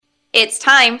It's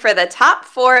time for the top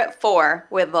 4 at 4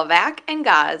 with Levac and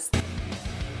Gaz.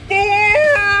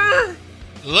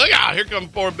 Look out, here come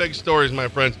 4 big stories, my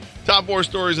friends. Top 4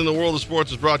 stories in the world of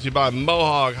sports is brought to you by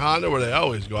Mohawk Honda, where they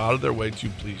always go out of their way to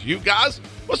please you. Guys,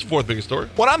 what's the 4th biggest story?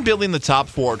 When I'm building the top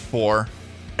 4 at 4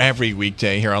 every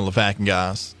weekday here on Levac and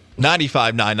Gaz,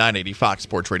 95.9, 980 Fox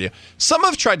Sports Radio, some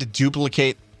have tried to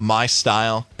duplicate my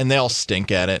style, and they all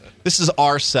stink at it. This is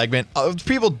our segment.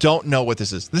 People don't know what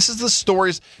this is. This is the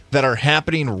stories that are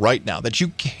happening right now that you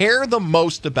care the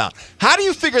most about. How do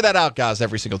you figure that out, guys,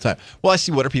 every single time? Well, I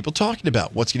see what are people talking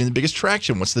about. What's getting the biggest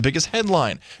traction? What's the biggest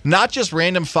headline? Not just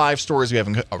random 5 stories we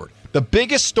haven't covered. The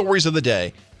biggest stories of the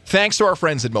day, thanks to our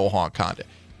friends at Mohawk Honda.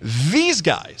 These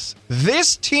guys,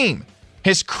 this team,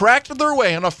 has cracked their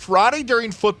way on a Friday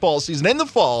during football season in the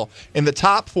fall in the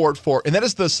top 4 at 4, and that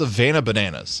is the Savannah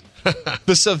Bananas.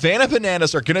 The Savannah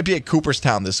Bananas are going to be at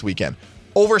Cooperstown this weekend.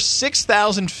 Over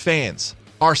 6,000 fans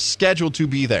are scheduled to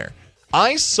be there.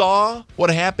 I saw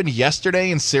what happened yesterday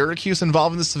in Syracuse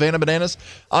involving the Savannah Bananas.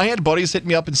 I had buddies hit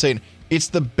me up and saying it's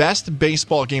the best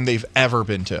baseball game they've ever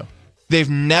been to. They've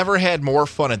never had more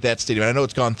fun at that stadium. I know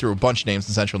it's gone through a bunch of names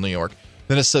in Central New York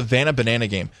than a Savannah Banana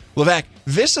game. Levac,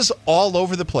 this is all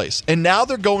over the place. And now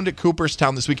they're going to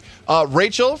Cooperstown this week.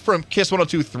 Rachel from Kiss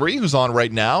 102.3, who's on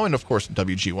right now, and of course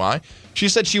WGY, she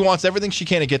said she wants everything she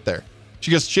can to get there.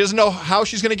 She goes, she doesn't know how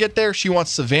she's going to get there. She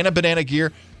wants Savannah Banana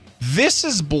gear. This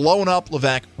is blown up,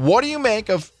 Levac. What do you make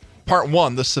of part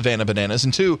 1, the Savannah Bananas,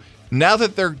 and 2, now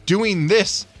that they're doing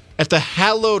this at the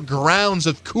hallowed grounds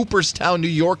of Cooperstown, New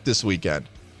York this weekend?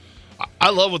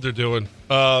 I love what they're doing.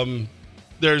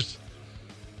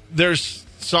 There's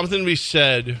something to be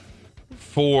said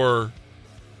for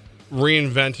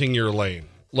reinventing your lane.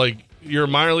 Like, you're a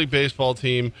minor league baseball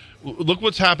team. Look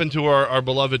what's happened to our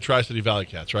beloved Tri-City Valley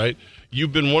Cats, right?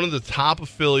 You've been one of the top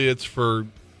affiliates for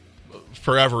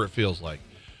forever, it feels like.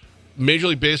 Major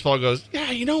League Baseball goes,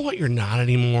 yeah, you know what? You're not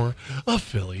anymore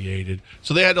affiliated.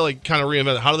 So they had to kind of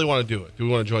reinvent it. How do they want to do it? Do we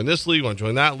want to join this league? Want to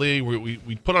join that league?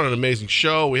 We put on an amazing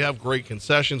show. We have great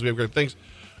concessions. We have great things.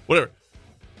 Whatever.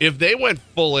 If they went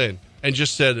full in and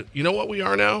just said, you know what we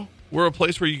are now? We're a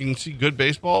place where you can see good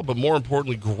baseball, but more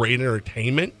importantly, great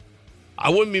entertainment. I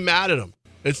wouldn't be mad at them.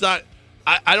 It's not,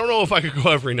 I don't know if I could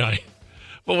go every night.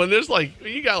 But when there's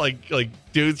you got like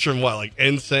dudes from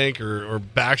NSYNC or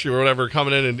Backstreet or whatever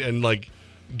coming in and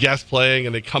guest playing,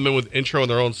 and they come in with intro and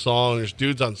their own song. There's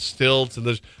dudes on stilts and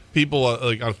there's people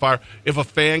on fire. If a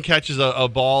fan catches a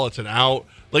ball, it's an out.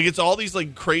 It's all these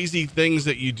crazy things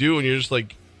that you do, and you're just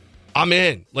I'm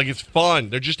in. It's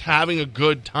fun. They're just having a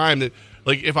good time. That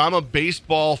if I'm a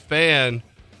baseball fan,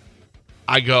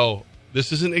 I go,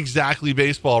 this isn't exactly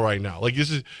baseball right now. This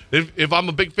is if I'm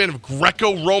a big fan of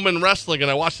Greco-Roman wrestling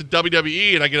and I watch the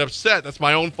WWE and I get upset, that's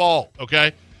my own fault,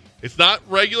 okay? It's not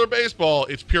regular baseball.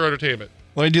 It's pure entertainment.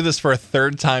 Let me do this for a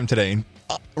 3rd time today.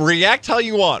 React how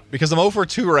you want, because I'm 0 for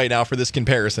 2 right now for this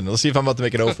comparison. Let's see if I'm about to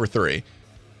make it 0 for 3.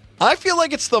 I feel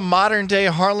like it's the modern-day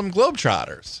Harlem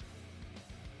Globetrotters.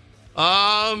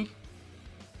 I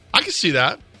can see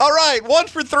that. All right, 1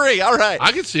 for 3. All right.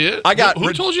 I can see it.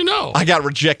 Who told you no? I got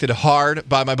rejected hard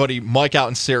by my buddy Mike out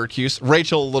in Syracuse.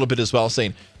 Rachel a little bit as well,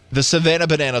 saying the Savannah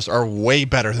Bananas are way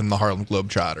better than the Harlem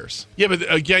Globetrotters. Yeah,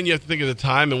 but again, you have to think of the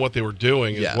time and what they were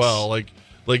doing as well. Like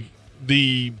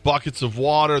the buckets of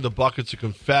water, the buckets of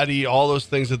confetti, all those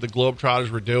things that the Globetrotters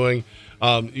were doing.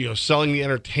 Selling the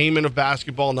entertainment of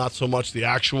basketball, not so much the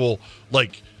actual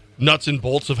nuts and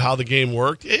bolts of how the game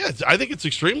worked. Yeah, I think it's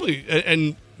extremely,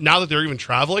 and now that they're even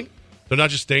traveling, they're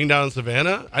not just staying down in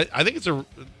Savannah. I think it's a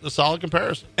solid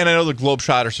comparison. And I know the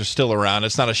Globetrotters are still around.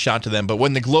 It's not a shot to them, but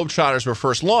when the Globetrotters were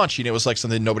first launching, it was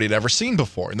something nobody had ever seen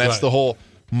before, and that's the whole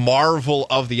marvel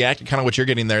of the act, kind of what you're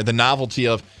getting there, the novelty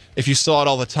of, if you saw it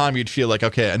all the time, you'd feel like,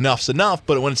 okay, enough's enough,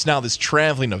 but when it's now this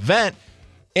traveling event,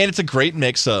 and it's a great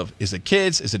mix of, is it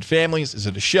kids? Is it families? Is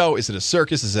it a show? Is it a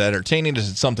circus? Is it entertaining? Is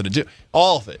it something to do?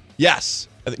 All of it. Yes.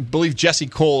 I believe Jesse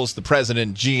Cole is the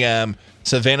president, GM,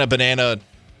 Savannah Banana,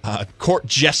 court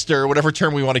jester, whatever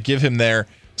term we want to give him there.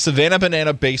 Savannah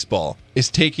Banana Baseball is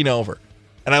taking over.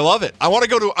 And I love it. I want to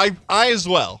go to, I as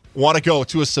well want to go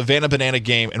to a Savannah Banana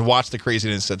game and watch the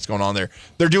craziness that's going on there.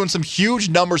 They're doing some huge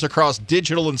numbers across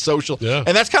digital and social. Yeah.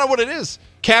 And that's kind of what it is.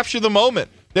 Capture the moment.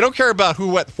 They don't care about who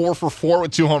went 4 for 4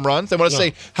 with 2 home runs. They want to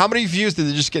say, how many views did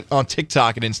they just get on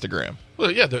TikTok and Instagram? Well,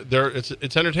 yeah,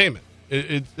 it's entertainment.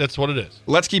 That's what it is.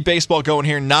 Let's keep baseball going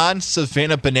here.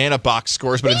 Non-Savannah Banana box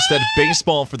scores, but instead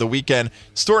baseball for the weekend.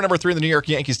 Story number 3, the New York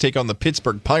Yankees take on the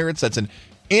Pittsburgh Pirates. That's an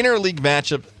interleague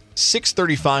matchup.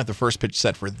 6:35, the first pitch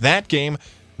set for that game.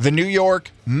 The New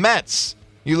York Mets.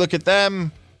 You look at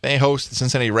them. They host the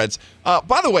Cincinnati Reds.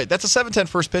 By the way, that's a 7:10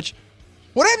 first pitch.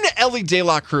 What happened to Ellie De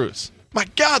La Cruz? My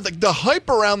God, the hype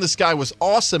around this guy was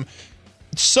awesome.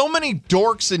 So many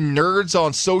dorks and nerds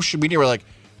on social media were like,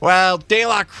 well, De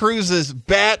La Cruz's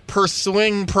bat per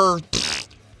swing per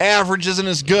average isn't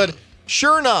as good.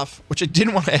 Sure enough, which I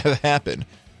didn't want to have happen,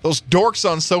 those dorks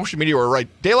on social media were right.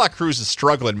 De La Cruz is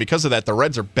struggling. Because of that, the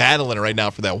Reds are battling right now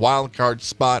for that wild card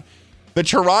spot. The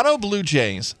Toronto Blue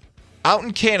Jays out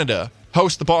in Canada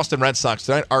host the Boston Red Sox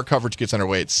tonight. Our coverage gets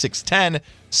underway at 6:10,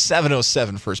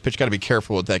 7:07 first pitch. Got to be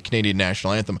careful with that Canadian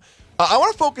national anthem. I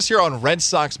want to focus here on Red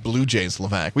Sox Blue Jays,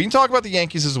 Levac. We can talk about the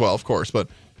Yankees as well, of course, but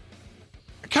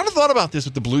I kind of thought about this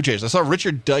with the Blue Jays. I saw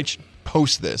Richard Deitch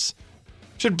post this.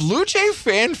 Should Blue Jay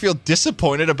fan feel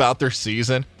disappointed about their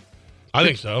season? I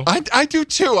think so. I do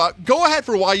too. Go ahead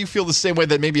for why you feel the same way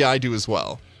that maybe I do as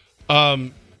well.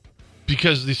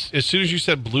 Because as soon as you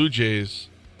said Blue Jays,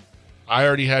 I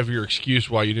already have your excuse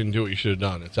why you didn't do what you should have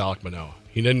done. It's Alek Manoah.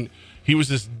 He was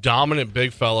this dominant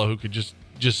big fellow who could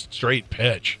just straight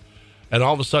pitch, and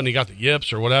all of a sudden he got the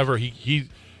yips or whatever. He's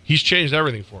changed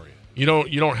everything for you.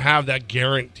 You don't have that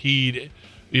guaranteed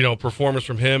performance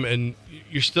from him, and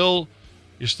you're still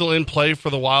in play for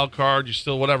the wild card. You're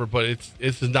still whatever, but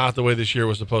it's not the way this year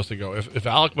was supposed to go. If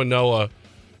Alek Manoah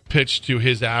pitched to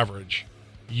his average,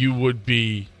 you would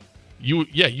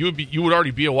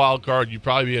already be a wild card. You'd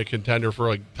probably be a contender for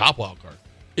like top wild card.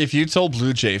 If you told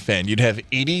Blue Jay fan you'd have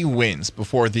 80 wins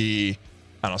before the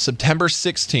September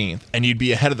 16th, and you'd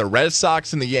be ahead of the Red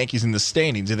Sox and the Yankees in the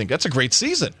standings, you think that's a great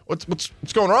season. What's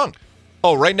going wrong?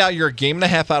 Oh, right now you're a game and a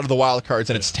half out of the wild cards,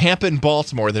 and it's Tampa and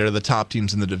Baltimore that are the top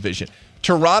teams in the division.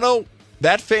 Toronto,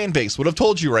 that fan base would have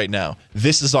told you right now,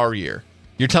 this is our year.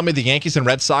 You're telling me the Yankees and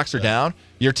Red Sox are down?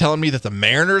 You're telling me that the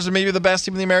Mariners are maybe the best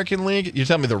team in the American League? You're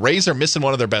telling me the Rays are missing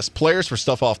one of their best players for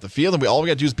stuff off the field, and all we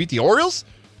got to do is beat the Orioles?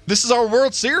 This is our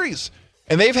World Series.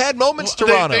 And they've had moments,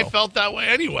 Toronto. They felt that way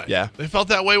anyway. Yeah. They felt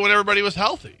that way when everybody was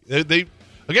healthy. They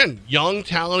again, young,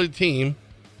 talented team,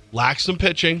 lacks some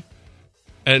pitching,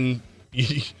 and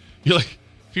you're like,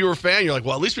 if you were a fan, you're like,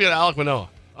 well, at least we got Alek Manoah.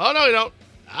 Oh, no, you don't.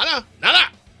 No.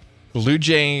 Blue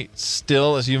Jay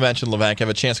still, as you mentioned, Levac, have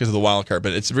a chance because of the wild card,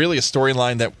 but it's really a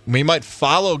storyline that we might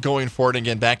follow going forward.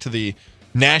 Again, back to the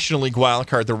National League wild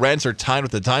card. The Reds are tied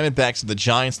with the Diamondbacks, the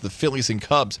Giants, the Phillies, and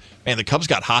Cubs. Man, the Cubs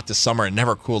got hot this summer and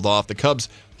never cooled off. The Cubs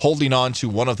holding on to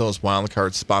one of those wild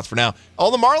card spots for now.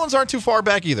 The Marlins aren't too far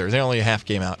back either. They're only a half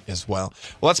game out as well.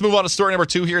 Well, let's move on to story number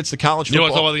 2 here. It's the college football.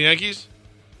 You want to talk about the Yankees?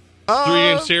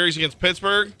 3-game series against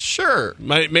Pittsburgh. Sure.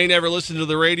 May never listen to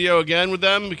the radio again with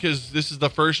them because this is the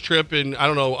first trip in, I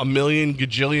don't know, a million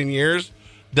gajillion years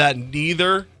that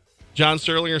neither John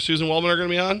Sterling or Susan Waldman are going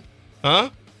to be on. Huh?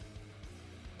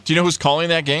 Do you know who's calling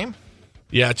that game?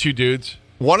 Yeah, 2 dudes.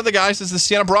 One of the guys is the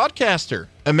Siena broadcaster.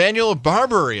 Emmanuel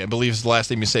Barbary, I believe is the last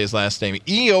name you say his last name.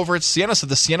 E over at Siena, so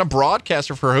the Siena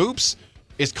broadcaster for Hoops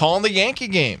is calling the Yankee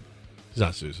game. He's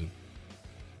not Susan.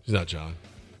 He's not John.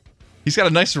 He's got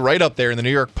a nice write-up there in the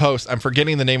New York Post. I'm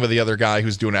forgetting the name of the other guy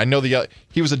who's doing it. I know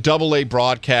he was a AA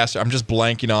broadcaster. I'm just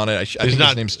blanking on it. I think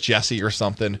his name's Jesse or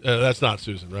something. That's not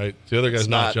Susan, right? The other guy's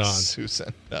not John.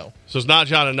 Susan, no. So it's not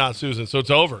John and not Susan. So it's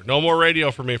over. No more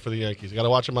radio for me for the Yankees. I got to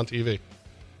watch them on TV.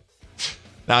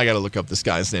 Now I got to look up this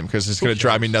guy's name because it's going to cares?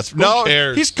 drive me nuts. Who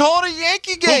cares? He's calling a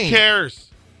Yankee game.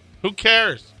 Who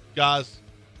cares? Guys.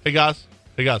 Hey, guys.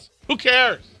 Who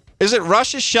cares? Is it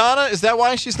Rosh Hashanah? Is that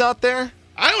why she's not there?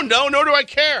 I don't know, nor do I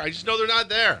care. I just know they're not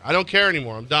there. I don't care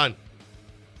anymore. I'm done.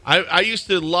 I used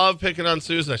to love picking on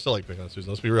Susan. I still like picking on Susan.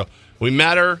 Let's be real. We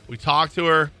met her. We talked to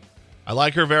her. I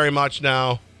like her very much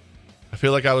now. I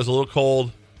feel like I was a little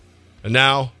cold. And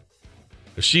now,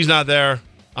 if she's not there,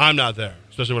 I'm not there.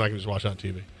 Especially when I can just watch it on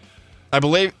TV. I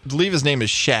believe his name is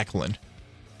Shacklin.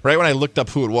 Right when I looked up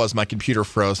who it was, my computer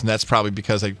froze, and that's probably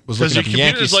because I was looking up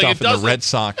Yankee stuff and the Red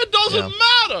Sox. It doesn't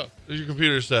matter, as your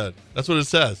computer said. That's what it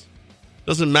says.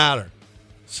 Doesn't matter.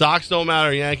 Sox don't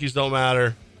matter. Yankees don't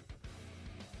matter.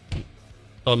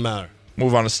 Doesn't matter.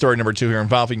 Move on to story number 2 here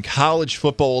involving college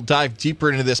football. We'll dive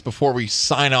deeper into this before we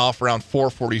sign off around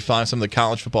 4:45. Some of the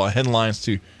college football headlines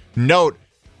to note.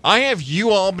 I have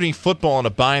UAlbany football on a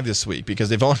bye this week because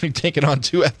they've only taken on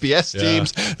 2 FBS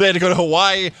teams. They had to go to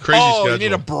Hawaii. Crazy schedule. You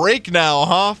need a break now,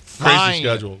 huh? Fine.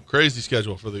 Crazy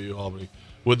schedule for the UAlbany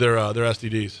with their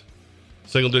STDs.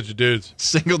 Single-digit dudes.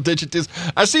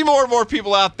 I see more and more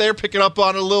people out there picking up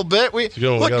on it a little bit. Look,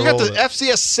 you got the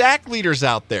FCS sack leaders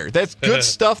out there. That's good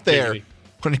stuff there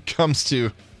when it comes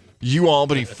to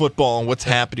UAlbany football and what's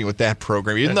happening with that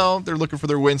program, even though they're looking for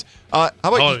their wins. How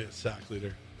about sack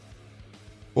leader?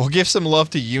 We'll give some love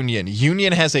to Union.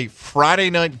 Union has a Friday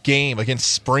night game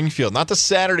against Springfield. Not the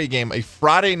Saturday game, a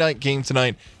Friday night game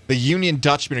tonight. The Union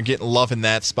Dutchmen are getting love in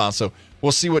that spot. So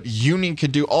we'll see what Union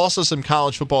can do. Also some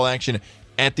college football action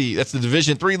that's the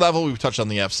Division III level. We've touched on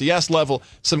the FCS level.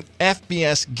 Some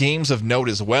FBS games of note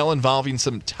as well involving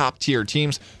some top-tier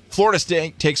teams. Florida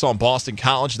State takes on Boston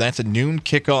College. That's a noon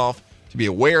kickoff to be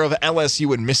aware of.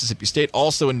 LSU and Mississippi State,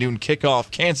 also a noon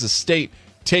kickoff. Kansas State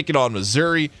taking on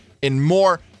Missouri and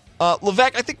more.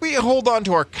 Levesque, I think we hold on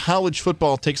to our college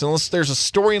football takes unless there's a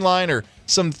storyline or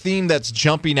some theme that's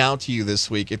jumping out to you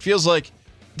this week. It feels like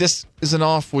this is an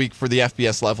off week for the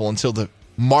FBS level until the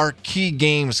marquee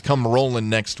games come rolling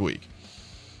next week.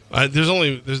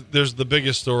 There's the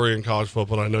biggest story in college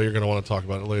football, and I know you're going to want to talk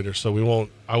about it later, so we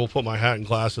won't. I will put my hat and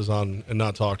glasses on and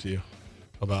not talk to you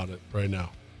about it right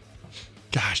now.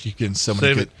 Gosh, you've given so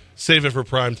many Save it for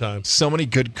prime time. So many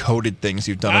good coded things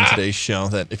you've done on today's show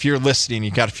that if you're listening, you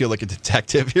got to feel like a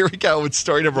detective. Here we go with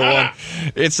story number one.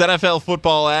 It's NFL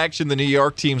football action. The New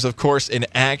York teams, of course, in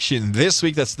action this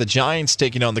week. That's the Giants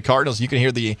taking on the Cardinals. You can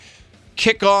hear the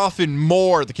kickoff and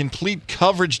more, the complete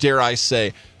coverage, dare I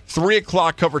say. 3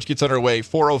 o'clock coverage gets underway.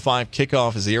 4:05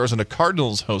 kickoff as the Arizona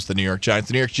Cardinals host the New York Giants.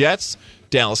 The New York Jets,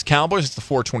 Dallas Cowboys. It's the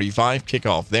 4:25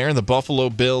 kickoff there. And the Buffalo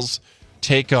Bills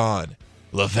take on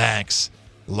Levax,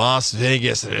 Las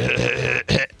Vegas.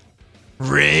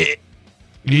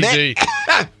 Easy.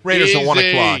 Raiders at 1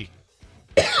 o'clock.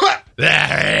 It's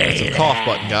It's a cough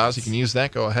button, guys. You can use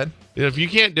that. Go ahead. If you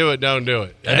can't do it, don't do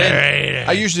it.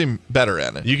 I usually am better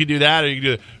at it. You can do that, or you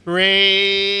can do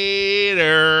Raiders.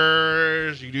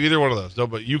 You can do either one of those. No,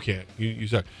 but you can't. You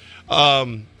suck.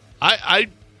 I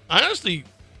honestly,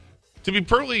 to be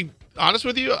perfectly honest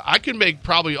with you, I can make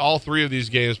probably all three of these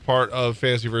games part of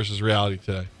Fantasy versus Reality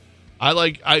today. I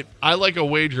like a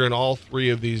wager in all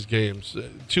three of these games.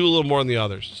 Two a little more than the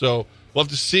others. So we'll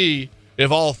have to see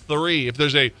if all three. If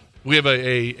we have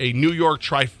a New York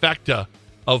trifecta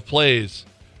of plays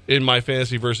in my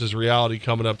Fantasy versus Reality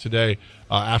coming up today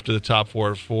after the top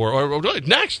 4 at 4. Or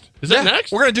next. Is that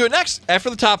next? We're going to do it next.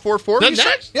 After the top 4 at 4. Is that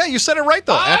next? Yeah, you said it right,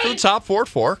 though. After the top 4 at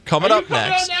 4. Coming up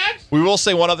next. next. We will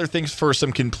say one other thing for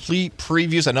some complete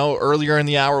previews. I know earlier in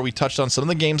the hour we touched on some of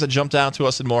the games that jumped out to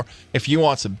us and more. If you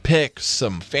want some picks,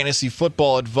 some fantasy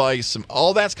football advice,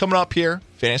 all that's coming up here.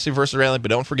 Fantasy versus Reality.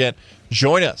 But don't forget,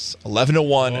 join us. 11 to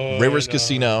 1, Rivers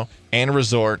Casino and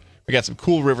Resort. We got some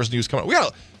cool Rivers news coming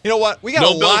up. You know what? We got no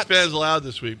a Bills lot. fans allowed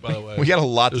this week, by the way. We got a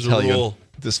lot to tell you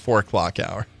this 4 o'clock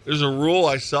hour. There's a rule.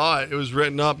 I saw it. It was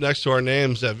written up next to our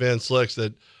names at Van Slicks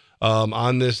that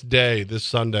on this day, this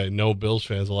Sunday, no Bills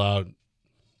fans allowed.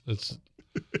 It's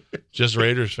just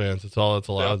Raiders fans. That's all that's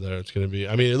allowed there. It's going to be.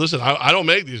 I mean, listen, I don't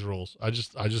make these rules. I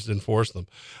just enforce them.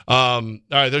 All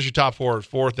right, there's your top 4 at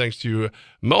 4. Thanks to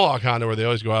Mohawk Honda, where they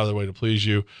always go out of their way to please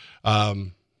you.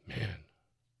 Man.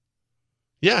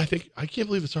 Yeah, I can't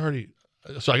believe it's already.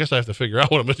 So I guess I have to figure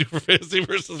out what I'm going to do for Fantasy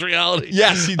versus Reality.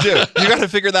 Yes, you do. You got to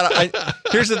figure that out.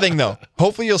 Here's the thing, though.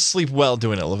 Hopefully you'll sleep well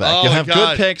doing it, Levesque. You'll have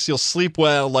good picks. You'll sleep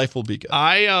well. Life will be good.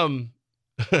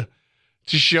 To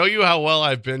show you how well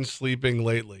I've been sleeping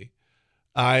lately,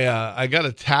 I got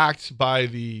attacked by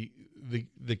the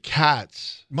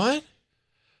cats. What?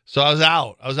 So I was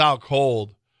out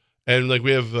cold. And like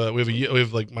we have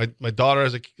like my daughter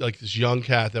has this young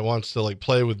cat that wants to like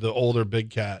play with the older big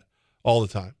cat all the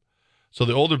time. So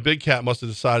the older big cat must have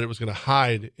decided it was going to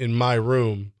hide in my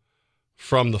room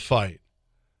from the fight.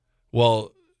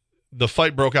 Well, the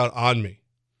fight broke out on me,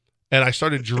 and I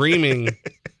started dreaming.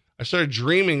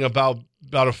 about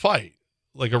a fight,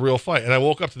 like a real fight, and I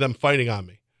woke up to them fighting on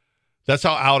me. That's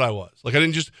how out I was. Like I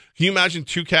didn't just. Can you imagine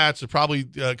 2 cats that probably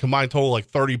combined total like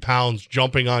 30 pounds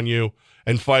jumping on you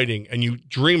and fighting, and you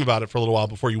dream about it for a little while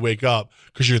before you wake up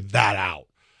because you're that out.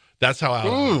 That's how out I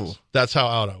was. That's how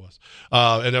out I was.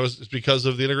 And it's because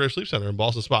of the Integrative Sleep Center in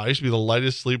Boston Spa. I used to be the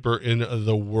lightest sleeper in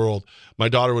the world. My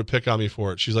daughter would pick on me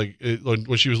for it. She's like,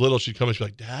 when she was little, she'd come and she'd be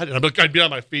like, Dad? And I'd be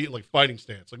on my feet in like fighting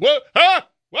stance. Like, what? Huh?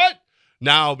 What?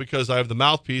 Now, because I have the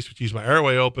mouthpiece, which keeps my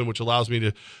airway open, which allows me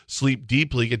to sleep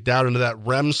deeply, get down into that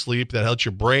REM sleep that helps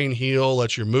your brain heal,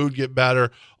 lets your mood get better,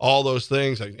 all those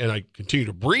things. And I continue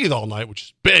to breathe all night, which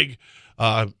is big.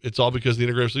 It's all because of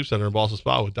the Integrative Sleep Center in Boston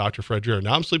Spa with Dr. Fred Dreer.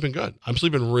 Now I'm sleeping good. I'm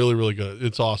sleeping really, really good.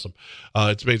 It's awesome.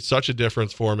 It's made such a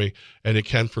difference for me, and it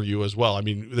can for you as well. I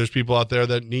mean, there's people out there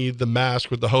that need the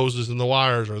mask with the hoses and the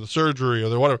wires or the surgery or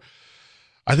the whatever.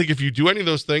 I think if you do any of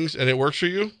those things and it works for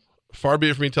you, far be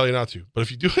it for me to tell you not to. But if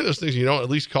you do any of those things, you don't at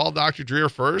least call Dr. Dreer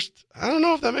first. I don't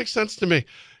know if that makes sense to me.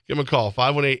 Give him a call,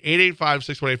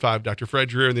 518-885-6185. Dr. Fred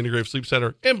Dreer in the Integrative Sleep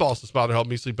Center in Boston Spa to help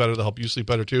me sleep better, to help you sleep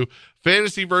better too.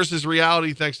 Fantasy versus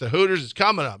Reality, thanks to Hooters, is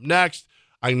coming up next.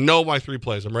 I know my 3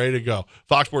 plays. I'm ready to go.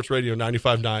 Fox Sports Radio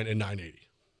 95.9 and 980.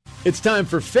 It's time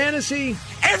for Fantasy.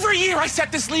 Every year I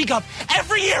set this league up.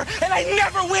 Every year, and I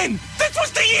never win. This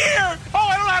was the year. Oh,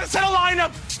 I don't know how to set a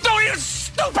lineup.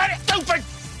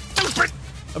 Stupid.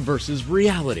 Versus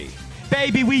reality.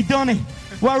 Baby, we done it.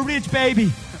 We're rich,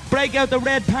 baby. Break out the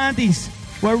red panties.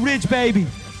 We're rich, baby.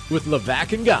 With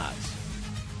Levac and Goz.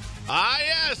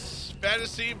 Yes.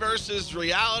 Fantasy versus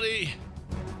reality.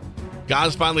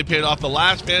 Goz finally paid off the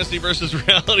last fantasy versus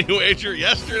reality wager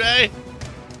yesterday.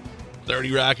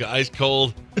 30 rack of ice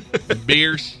cold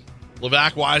beers.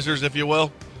 Levac Weisers, if you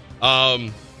will.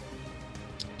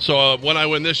 So when I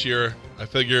win this year, I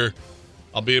figure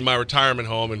I'll be in my retirement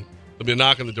home and there'll be a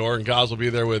knock on the door and Goz will be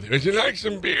there with, would you like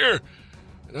some beer?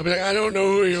 And I'll be like, I don't know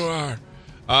who you are.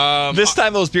 This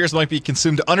time those beers might be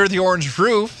consumed under the orange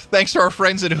roof. Thanks to our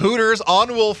friends at Hooters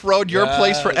on Wolf Road, your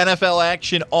place for NFL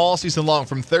action all season long.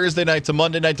 From Thursday night to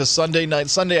Monday night to Sunday night,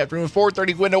 Sunday afternoon,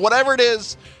 4:30 window, whatever it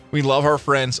is. We love our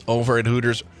friends over at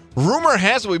Hooters. Rumor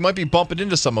has it we might be bumping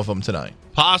into some of them tonight.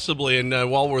 Possibly, and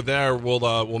while we're there,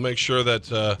 we'll make sure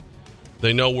that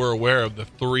they know we're aware of the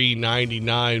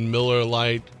 $3.99 Miller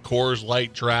Lite, Coors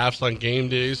Light drafts on game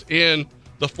days and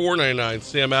the $4.99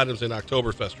 Sam Adams and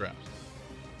Oktoberfest drafts.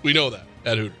 We know that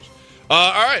at Hooters.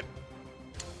 All right.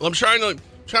 Well, I'm trying to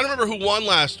remember who won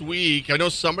last week. I know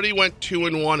somebody went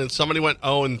 2-1 and somebody went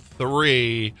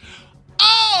 0-3.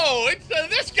 Oh, it's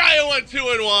this guy who went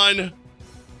 2-1.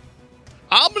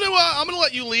 I'm gonna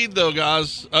let you lead though,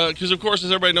 guys, because of course,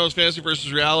 as everybody knows, fantasy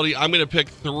versus reality. I'm gonna pick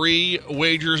 3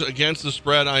 wagers against the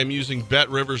spread. I am using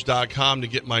BetRivers.com to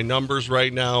get my numbers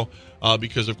right now.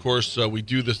 Because, of course, we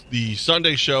do the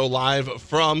Sunday show live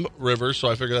from Rivers, so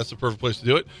I figure that's the perfect place to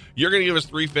do it. You're going to give us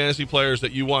 3 fantasy players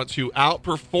that you want to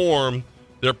outperform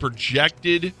their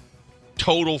projected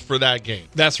total for that game.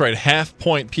 That's right.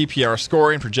 Half-point PPR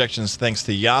scoring projections thanks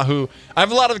to Yahoo. I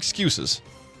have a lot of excuses.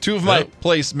 2 of my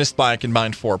plays missed by a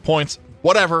combined 4 points.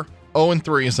 Whatever.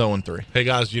 0-3 is 0-3. Hey,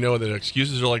 guys, you know that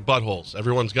excuses are like buttholes.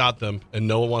 Everyone's got them, and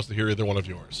no one wants to hear either one of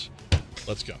yours.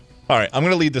 Let's go. All right, I'm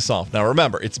going to lead this off. Now,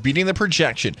 remember, it's beating the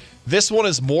projection. This one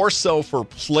is more so for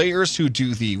players who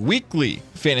do the weekly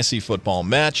fantasy football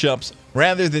matchups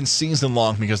rather than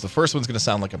season-long, because the first one's going to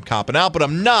sound like I'm copping out, but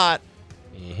I'm not.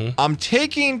 Mm-hmm. I'm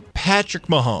taking Patrick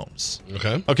Mahomes.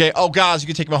 Okay. Oh, guys, you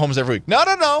can take Mahomes every week.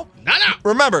 No.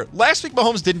 Remember, last week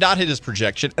Mahomes did not hit his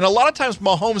projection, and a lot of times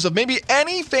Mahomes, of maybe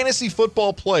any fantasy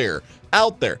football player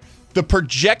out there, the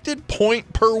projected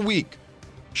point per week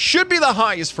should be the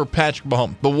highest for Patrick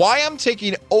Mahomes. But why I'm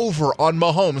taking over on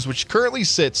Mahomes, which currently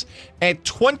sits at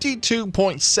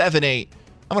 22.78,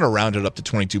 I'm going to round it up to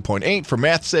 22.8 for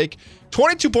math's sake.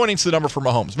 22.8 is the number for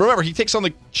Mahomes. Remember, he takes on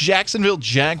the Jacksonville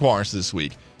Jaguars this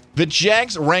week. The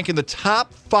Jags rank in the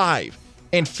top 5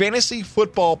 in fantasy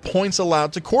football points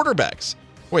allowed to quarterbacks.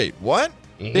 Wait, what?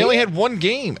 Mm-hmm. They only had 1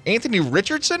 game. Anthony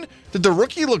Richardson? Did the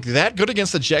rookie look that good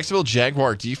against the Jacksonville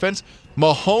Jaguar defense?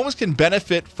 Mahomes can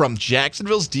benefit from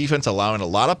Jacksonville's defense allowing a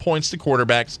lot of points to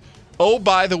quarterbacks. Oh,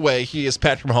 by the way, he is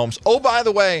Patrick Mahomes. Oh, by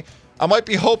the way, I might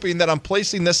be hoping that I'm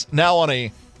placing this now on a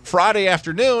Friday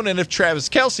afternoon, and if Travis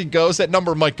Kelce goes, that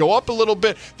number might go up a little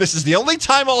bit. This is the only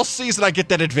time all season I get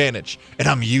that advantage, and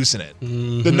I'm using it.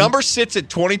 Mm-hmm. The number sits at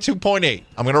 22.8.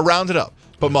 I'm going to round it up.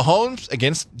 But Mahomes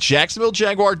against Jacksonville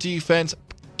Jaguar defense,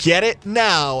 get it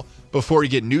now before you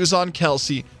get news on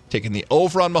Kelce. Taking the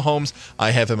over on Mahomes.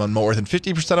 I have him on more than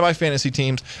 50% of my fantasy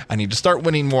teams. I need to start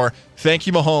winning more. Thank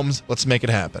you, Mahomes. Let's make it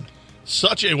happen.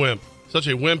 Such a wimp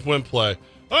wimp play.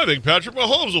 I think Patrick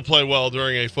Mahomes will play well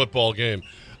during a football game.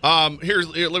 Let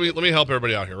me help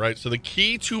everybody out here, right? So the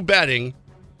key to betting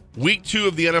week 2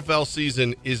 of the NFL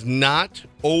season is not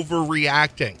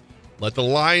overreacting. Let the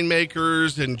line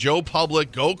makers and Joe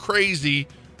Public go crazy.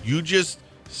 You just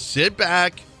sit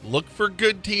back, look for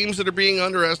good teams that are being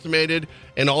underestimated,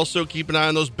 and also keep an eye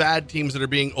on those bad teams that are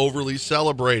being overly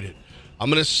celebrated. I'm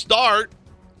going to start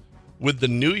with the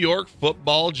New York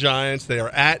Football Giants. They are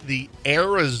at the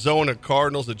Arizona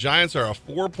Cardinals. The Giants are a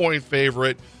 4-point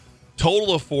favorite,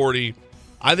 total of 40.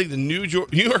 I think the New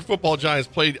York Football Giants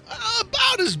played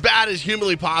about as bad as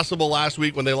humanly possible last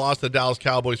week when they lost to the Dallas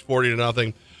Cowboys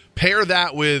 40-0. Pair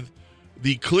that with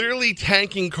the clearly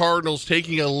tanking Cardinals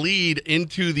taking a lead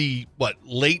into the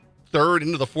late third,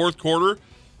 into the fourth quarter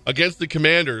against the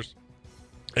Commanders,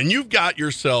 and you've got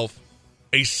yourself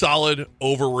a solid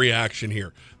overreaction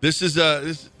here. This is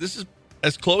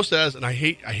as close as, and I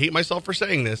hate myself for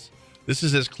saying this, this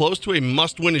is as close to a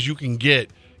must-win as you can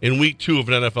get in week 2 of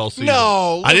an NFL season.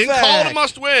 No, I didn't call it a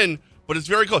must-win, but it's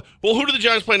very close. Well, who do the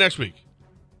Giants play next week?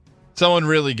 Someone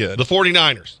really good. The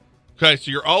 49ers. Okay, so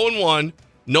you're 0-1.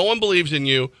 No one believes in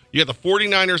you. You got the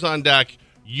 49ers on deck.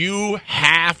 You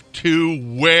have to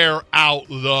wear out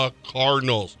the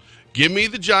Cardinals. Give me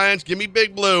the Giants. Give me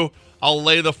Big Blue. I'll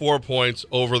lay the 4 points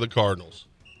over the Cardinals.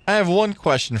 I have one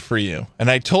question for you,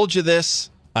 and I told you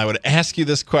this. I would ask you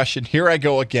this question. Here I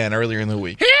go again earlier in the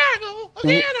week. Here I go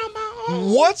again on my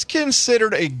own. What's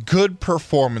considered a good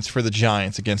performance for the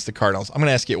Giants against the Cardinals? I'm going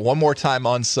to ask you one more time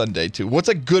on Sunday, too. What's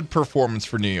a good performance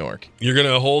for New York? You're going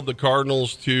to hold the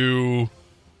Cardinals to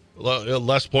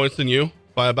less points than you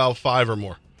by about 5 or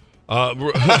more.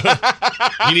 You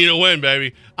need a win,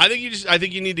 baby. I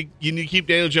think you need to keep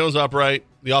Daniel Jones upright.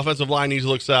 The offensive line needs to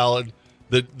look solid.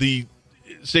 The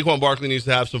Saquon Barkley needs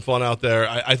to have some fun out there.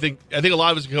 I think a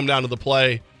lot of it's going to come down to the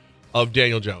play of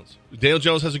Daniel Jones. If Daniel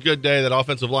Jones has a good day, that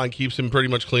offensive line keeps him pretty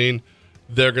much clean.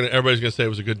 Everybody's going to say it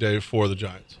was a good day for the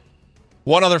Giants.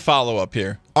 One other follow-up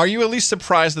here. Are you at least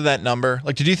surprised at that number?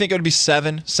 Like, did you think it would be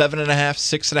 7, 7.5,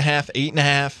 6.5,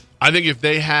 8.5? I think if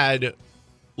they had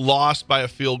lost by a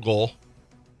field goal,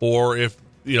 or if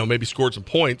maybe scored some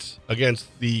points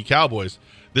against the Cowboys,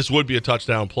 this would be a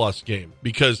touchdown plus game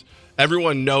because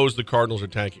everyone knows the Cardinals are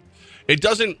tanking. It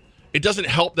doesn't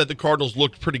help that the Cardinals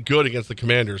looked pretty good against the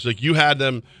Commanders. Like, you had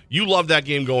them, you loved that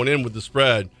game going in with the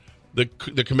spread. The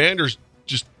Commanders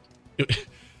just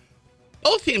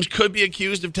both teams could be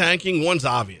accused of tanking. One's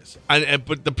obvious,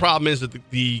 but the problem is that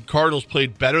the Cardinals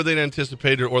played better than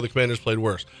anticipated, or the Commanders played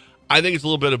worse. I think it's a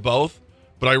little bit of both.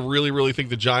 But I really, really think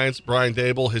the Giants, Brian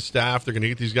Dable, his staff, they're going to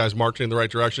get these guys marching in the right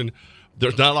direction.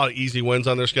 There's not a lot of easy wins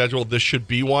on their schedule. This should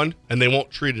be one, and they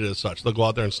won't treat it as such. They'll go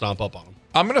out there and stomp up on them.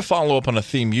 I'm going to follow up on a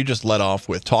theme you just led off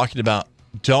with, talking about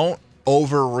don't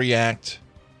overreact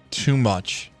too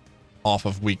much off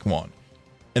of week 1.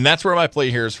 And that's where my play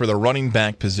here is for the running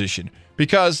back position.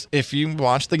 Because if you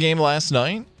watched the game last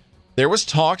night, there was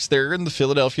talks there in the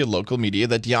Philadelphia local media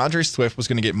that DeAndre Swift was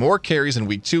going to get more carries in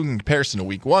week 2 in comparison to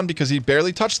week 1 because he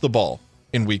barely touched the ball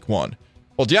in week 1.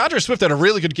 Well, DeAndre Swift had a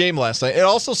really good game last night. It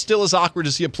also still is awkward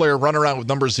to see a player run around with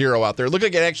number 0 out there. Look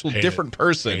like an actual different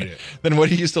person than what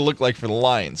he used to look like for the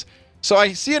Lions. So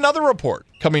I see another report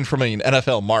coming from an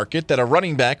NFL market that a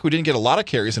running back who didn't get a lot of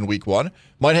carries in week 1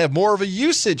 might have more of a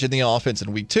usage in the offense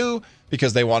in week 2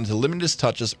 because they wanted to limit his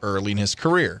touches early in his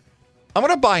career. I'm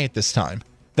going to buy it this time.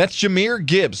 That's Jahmyr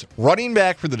Gibbs, running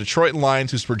back for the Detroit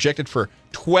Lions, who's projected for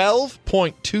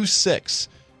 12.26.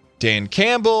 Dan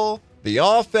Campbell, the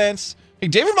offense. Hey,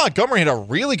 David Montgomery had a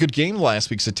really good game last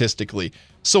week statistically.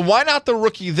 So why not the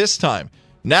rookie this time?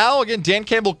 Now, again, Dan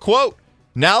Campbell, quote,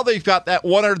 now they've got that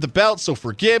one under the belt, so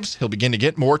for Gibbs, he'll begin to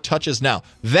get more touches now.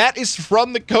 That is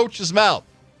from the coach's mouth.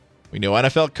 We know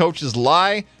NFL coaches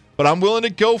lie, but I'm willing to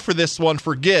go for this one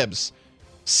for Gibbs.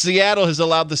 Seattle has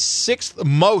allowed the 6th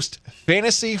most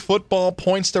fantasy football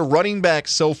points to running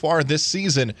backs so far this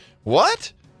season.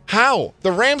 What? How?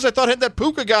 The Rams, I thought, had that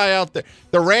Puka guy out there.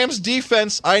 The Rams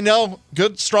defense, I know,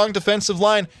 good, strong defensive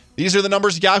line. These are the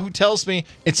numbers Yahoo tells me.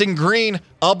 It's in green.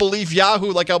 I'll believe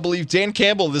Yahoo like I'll believe Dan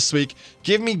Campbell this week.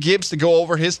 Give me Gibbs to go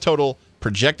over his total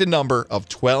projected number of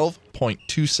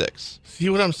 12.26. See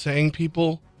what I'm saying,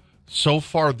 people? So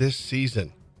far this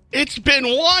season, it's been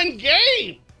one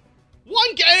game.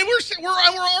 One game. We're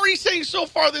already saying so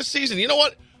far this season. You know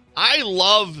what? I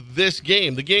love this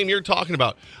game, the game you're talking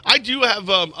about. I do have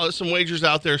some wagers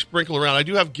out there sprinkle around. I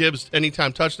do have Gibbs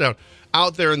anytime touchdown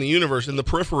out there in the universe, in the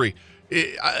periphery,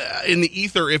 in the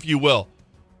ether, if you will.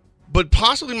 But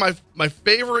possibly my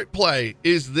favorite play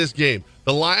is this game.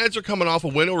 The Lions are coming off a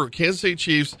win over Kansas City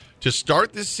Chiefs to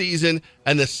start this season,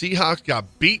 and the Seahawks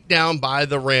got beat down by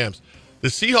the Rams. The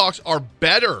Seahawks are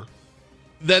better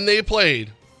than they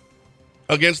played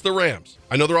against the Rams.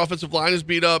 I know their offensive line is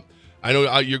beat up. I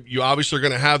know you obviously are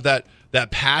going to have that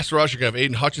pass rush. You're going to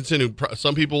have Aiden Hutchinson, who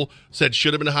some people said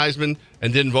should have been a Heisman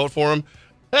and didn't vote for him.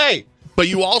 Hey, but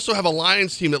you also have a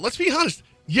Lions team that, let's be honest,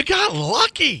 you got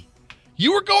lucky.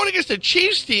 You were going against a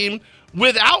Chiefs team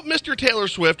without Mr. Taylor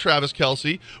Swift, Travis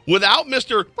Kelce, without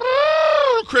Mr.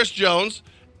 Chris Jones,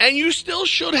 and you still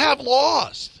should have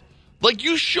lost. Like,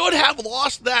 you should have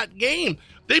lost that game.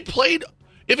 They played,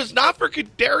 if it's not for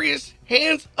Kadarius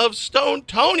Hands of Stone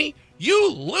Tony,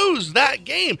 you lose that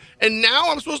game. And now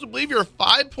I'm supposed to believe you're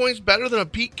 5 points better than a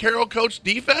Pete Carroll coach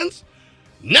defense?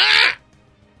 Nah!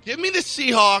 Give me the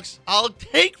Seahawks. I'll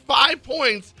take 5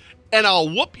 points, and I'll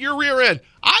whoop your rear end.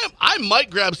 I might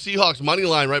grab Seahawks money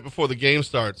line right before the game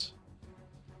starts.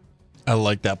 I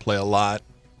like that play a lot.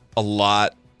 A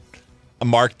lot. I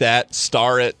mark that,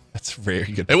 star it. That's a very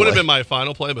good play. It would have been my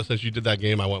final play, but since you did that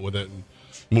game, I went with it. And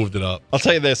Moved it up. I'll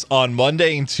tell you this, on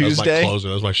Monday and That was my Tuesday, closer.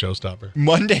 That was my showstopper.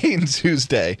 Monday and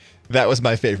Tuesday, that was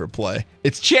my favorite play.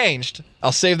 It's changed.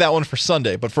 I'll save that one for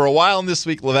Sunday. But for a while in this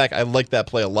week, Levac, I like that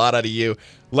play a lot out of you.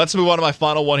 Let's move on to my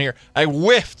final one here. I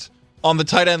whiffed on the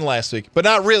tight end last week, but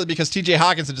not really because TJ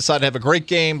Hawkinson decided to have a great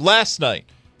game last night,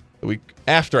 the week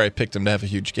after I picked him to have a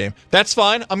huge game. That's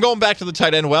fine. I'm going back to the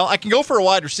tight end well. I can go for a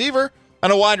wide receiver. I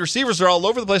know wide receivers are all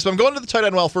over the place, but I'm going to the tight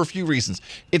end well for a few reasons.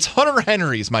 It's Hunter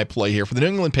Henry is my play here for the New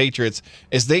England Patriots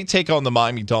as they take on the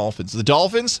Miami Dolphins. The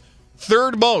Dolphins,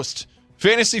 third most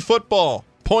fantasy football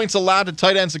points allowed to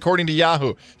tight ends according to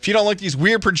Yahoo. If you don't like these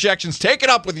weird projections, take it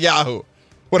up with Yahoo.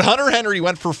 But Hunter Henry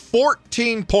went for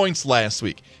 14 points last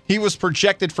week. He was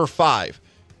projected for 5.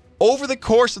 Over the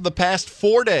course of the past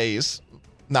 4 days,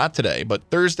 not today, but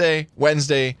Thursday,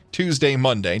 Wednesday, Tuesday,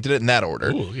 Monday, did it in that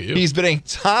order. Ooh, look at you. He's been a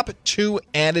top 2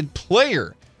 added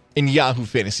player in Yahoo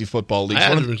Fantasy Football League. I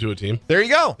added him to a team. There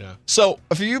you go. Yeah. So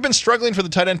if you've been struggling for the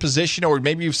tight end position, or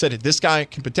maybe you've said this guy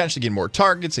can potentially get more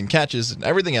targets and catches and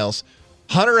everything else,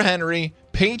 Hunter Henry,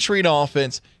 Patriot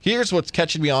offense, here's what's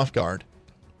catching me off guard.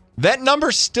 That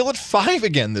number's still at 5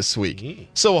 again this week.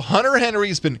 So Hunter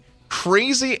Henry's been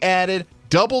crazy added,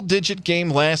 double-digit game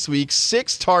last week,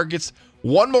 6 targets.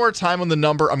 One more time on the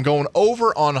number. I'm going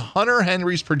over on Hunter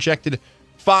Henry's projected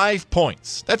 5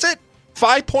 points. That's it.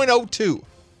 5.02.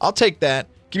 I'll take that.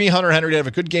 Give me Hunter Henry to have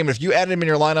a good game. And if you add him in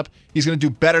your lineup, he's going to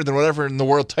do better than whatever in the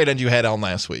world tight end you had on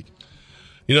last week.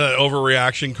 You know that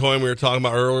overreaction coin we were talking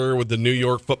about earlier with the New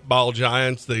York Football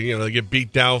Giants? They get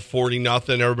beat down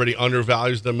 40-0. Everybody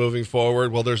undervalues them moving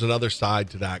forward. Well, there's another side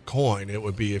to that coin. It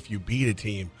would be if you beat a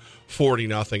team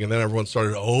 40-0, and then everyone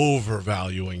started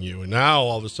overvaluing you. And now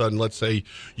all of a sudden, let's say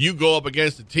you go up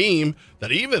against a team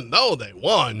that, even though they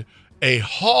won, a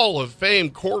Hall of Fame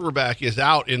quarterback is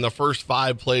out in the first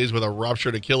 5 plays with a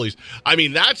ruptured Achilles. I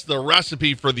mean, that's the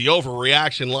recipe for the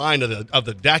overreaction line of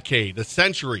the decade, the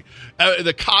century.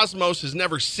 The Cosmos has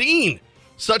never seen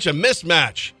such a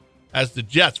mismatch as the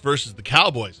Jets versus the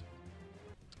Cowboys.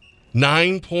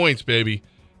 9 points, baby.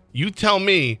 You tell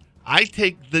me I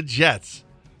take the Jets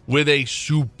with a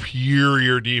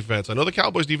superior defense. I know the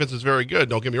Cowboys defense is very good.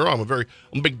 Don't get me wrong.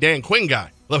 I'm a big Dan Quinn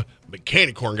guy. I'm a big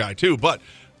candy corn guy too, but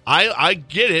I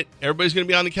get it. Everybody's going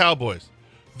to be on the Cowboys.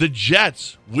 The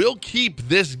Jets will keep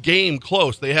this game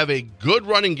close. They have a good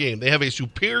running game. They have a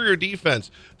superior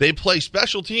defense. They play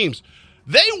special teams.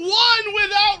 They won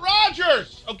without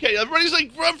Rodgers. Okay, everybody's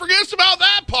like, forgets about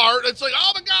that part. It's like,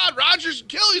 oh my God, Rodgers'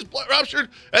 Achilles ruptured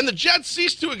and the Jets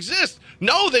ceased to exist.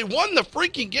 No, they won the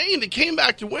freaking game. They came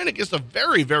back to win against a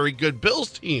very, very good Bills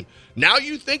team. Now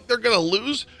you think they're going to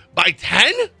lose by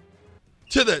 10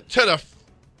 to the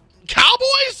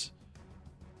Cowboys?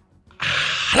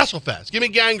 Not so fast. Give me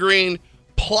Gangrene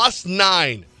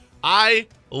 +9. I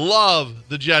love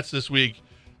the Jets this week.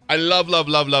 I love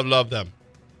them.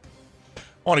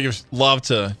 I want to give love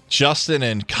to Justin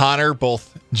and Connor,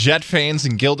 both Jet fans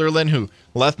in Guilderland, who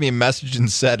left me a message and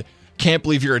said, can't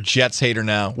believe you're a Jets hater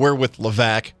now. We're with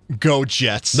Levac. Go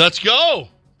Jets. Let's go.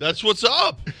 That's what's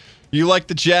up. You like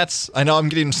the Jets. I know I'm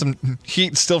getting some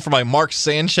heat still for my Mark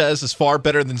Sanchez is far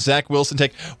better than Zach Wilson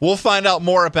take. We'll find out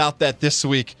more about that this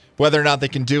week, whether or not they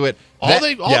can do it. All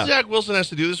Zach Wilson has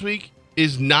to do this week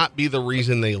is not be the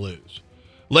reason they lose.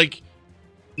 Like,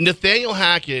 Nathaniel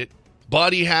Hackett,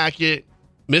 Buddy Hackett,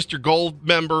 Mr. Gold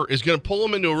member is going to pull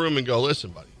him into a room and go,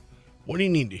 listen, buddy, what do you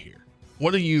need to hear?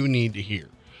 What do you need to hear?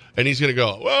 And he's going to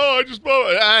go, well,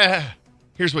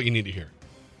 here's what you need to hear.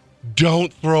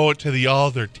 Don't throw it to the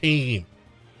other team.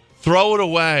 Throw it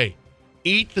away.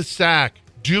 Eat the sack.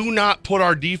 Do not put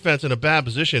our defense in a bad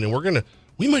position. And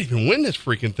we might even win this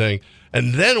freaking thing.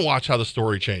 And then watch how the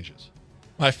story changes.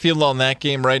 My feel on that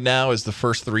game right now is the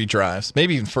first 3 drives.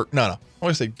 Maybe even I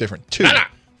want to say different. 2.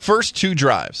 First 2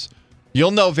 drives.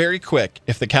 You'll know very quick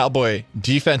if the Cowboy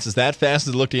defense is that fast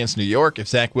as it looked against New York, if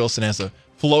Zach Wilson has a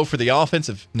flow for the offense,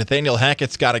 if Nathaniel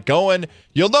Hackett's got it going.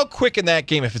 You'll know quick in that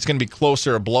game if it's going to be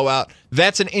closer or blowout.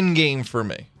 That's an in-game for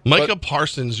me. Micah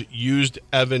Parsons used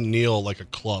Evan Neal like a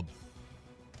club.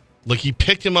 Like he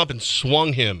picked him up and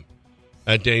swung him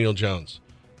at Daniel Jones.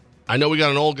 I know we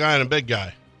got an old guy and a big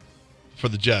guy for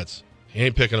the Jets. He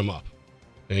ain't picking him up.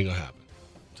 It ain't going to happen.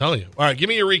 Telling you. All right, give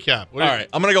me your recap. All right,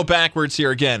 I'm going to go backwards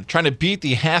here again. Trying to beat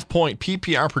the half-point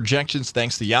PPR projections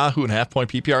thanks to Yahoo and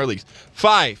half-point PPR leagues.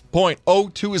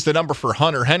 5.02 is the number for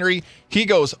Hunter Henry. He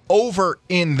goes over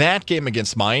in that game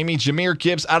against Miami. Jahmyr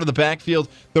Gibbs out of the backfield.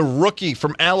 The rookie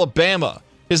from Alabama.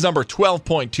 His number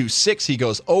 12.26. He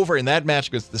goes over in that match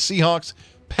against the Seahawks.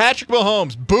 Patrick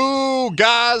Mahomes. Boo,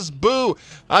 guys, boo.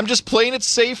 I'm just playing it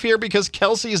safe here because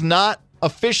Kelsey is not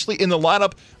officially in the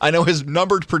lineup. I know his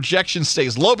numbered projection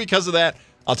stays low because of that.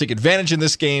 I'll take advantage in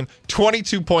this game.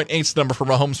 22.8 is the number for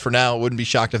Mahomes for now. Wouldn't be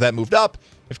shocked if that moved up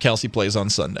if Kelsey plays on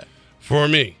Sunday. For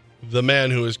me, the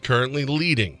man who is currently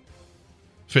leading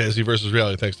Fantasy versus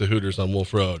Reality thanks to Hooters on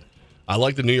Wolf Road. I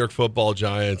like the New York Football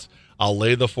Giants. I'll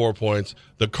lay the 4 points.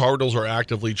 The Cardinals are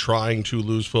actively trying to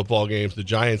lose football games. The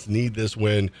Giants need this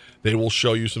win. They will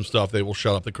show you some stuff. They will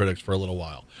shut up the critics for a little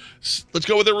while. Let's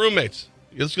go with their roommates.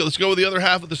 Let's go with the other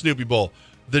half of the Snoopy Bowl.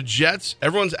 The Jets,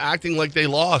 everyone's acting like they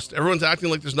lost. Everyone's acting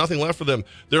like there's nothing left for them.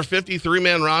 Their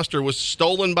 53-man roster was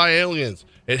stolen by aliens.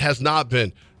 It has not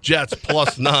been. Jets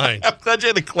 +9. I'm glad you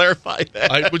had to clarify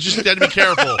that. I just had to be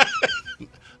careful.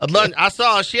 I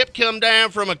saw a ship come down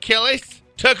from Achilles.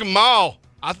 Took them all.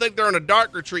 I think they're in a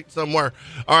dark retreat somewhere.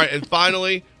 All right, and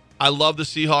finally, I love the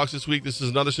Seahawks this week. This is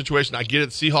another situation. I get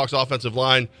it. The Seahawks offensive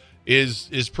line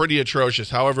is pretty atrocious.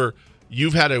 However,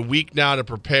 you've had a week now to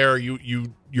prepare.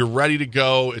 You're ready to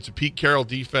go. It's a Pete Carroll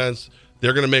defense.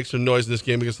 They're going to make some noise in this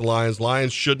game against the Lions.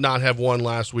 Lions should not have won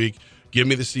last week. Give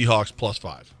me the Seahawks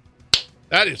 +5.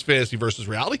 That is Fantasy versus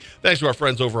Reality. Thanks to our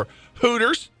friends over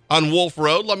Hooters on Wolf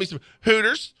Road. Love me some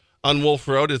Hooters on Wolf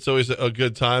Road. It's always a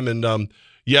good time. And, I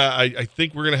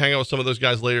think we're going to hang out with some of those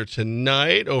guys later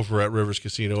tonight over at Rivers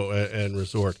Casino and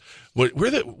Resort. What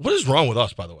is wrong with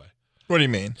us, by the way? What do you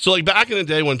mean? So, like, back in the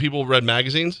day when people read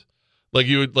magazines, like,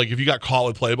 you would, like, if you got caught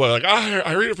with Playboy, like,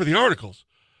 I read it for the articles.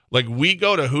 Like, we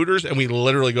go to Hooters and we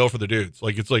literally go for the dudes.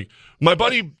 Like, it's like, my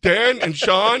buddy Dan and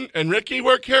Sean and Ricky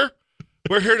work here.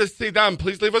 We're here to see them.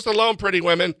 Please leave us alone, pretty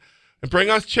women, and bring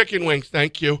us chicken wings.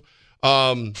 Thank you.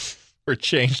 We're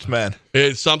changed men.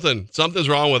 It's something's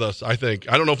wrong with us, I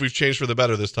think. I don't know if we've changed for the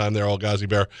better this time there, all Ghazi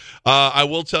Bear. I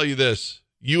will tell you this.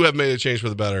 You have made a change for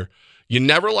the better. You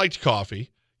never liked coffee.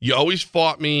 You always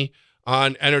fought me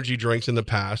on energy drinks in the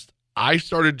past. I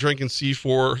started drinking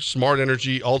C4, Smart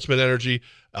Energy, Ultimate Energy.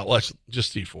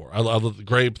 Just C4. I love the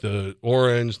grape, the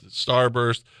orange, the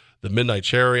Starburst, the Midnight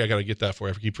Cherry. I got to get that for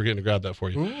you. I keep forgetting to grab that for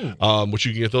you. Which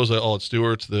you can get those all at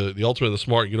Stewart's. The Ultimate and the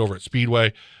Smart you get over at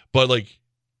Speedway. But, like,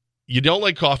 you don't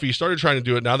like coffee. You started trying to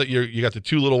do it. Now that you got the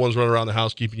two little ones running around the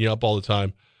house keeping you up all the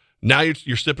time. Now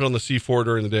you're sipping on the C4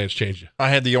 during the day. It's changed you. I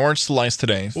had the orange slice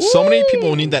today. So many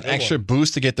people need that extra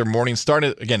boost to get their morning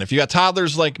started. Again, if you got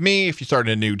toddlers like me, if you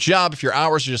started a new job, if your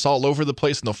hours are just all over the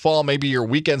place in the fall, maybe your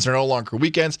weekends are no longer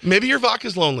weekends. Maybe your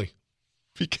vodka's lonely.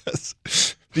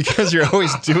 Because you're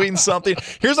always doing something.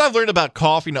 Here's what I've learned about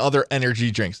coffee and other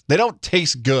energy drinks. They don't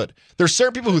taste good. There's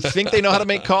certain people who think they know how to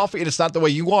make coffee, and it's not the way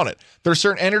you want it. There's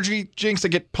certain energy drinks that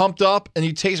get pumped up, and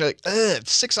you taste it like,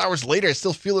 6 hours later, I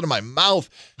still feel it in my mouth.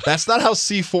 That's not how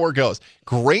C4 goes.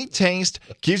 Great taste,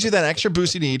 gives you that extra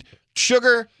boost you need.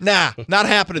 Sugar, nah, not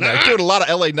happening there. I'm doing a lot of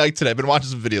LA Night today. I've been watching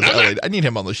some videos of LA. I need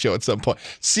him on the show at some point.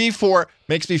 C4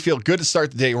 makes me feel good to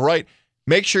start the day right.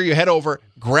 Make sure you head over,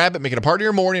 grab it, make it a part of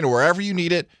your morning or wherever you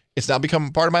need it. It's now become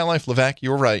a part of my life, Levac.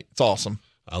 You were right. It's awesome.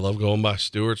 I love going by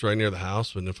Stewart's right near the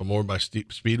house. And if I'm over by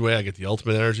Speedway, I get the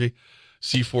Ultimate Energy.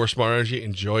 C4 Smart Energy.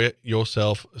 Enjoy it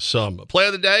yourself some. Play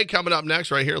of the day coming up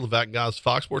next right here. Levac and Goss,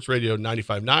 Fox Sports Radio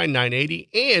 95.9, 980,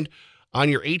 and on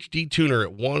your HD tuner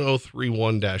at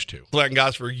 1031-2. Levac and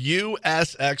Goss for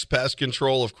USX Pest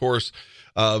Control. Of course,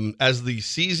 as the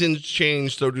seasons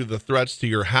change, so do the threats to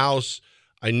your house.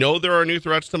 I know there are new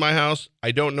threats to my house.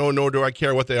 I don't know, nor do I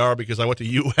care what they are, because I went to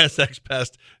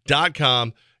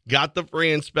usxpest.com, got the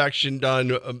free inspection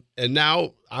done, and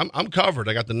now I'm covered.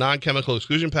 I got the non-chemical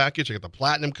exclusion package. I got the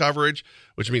platinum coverage,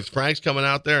 which means Frank's coming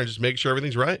out there and just make sure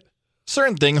everything's right.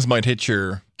 Certain things might hit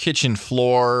your kitchen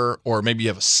floor, or maybe you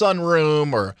have a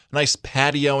sunroom or a nice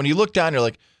patio, and you look down and you're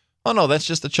like, oh, no, that's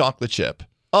just a chocolate chip.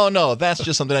 Oh, no, that's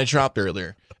just something I dropped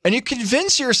earlier. And you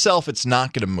convince yourself it's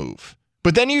not going to move.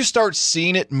 But then you start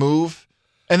seeing it move,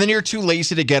 and then you're too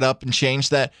lazy to get up and change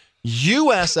that.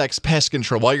 USX Pest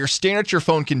Control, while you're staring at your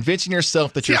phone, convincing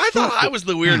yourself that I thought I was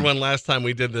the weird one last time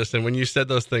we did this, and when you said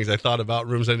those things, I thought about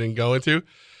rooms I didn't go into.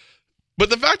 But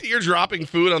the fact that you're dropping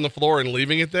food on the floor and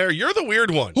leaving it there, you're the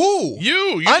weird one. Who?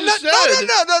 You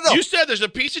No. You said there's a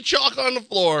piece of chocolate on the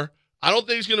floor. I don't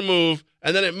think it's going to move.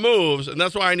 And then it moves, and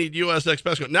that's why I need USX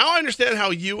Pest Control. Now I understand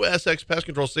how USX Pest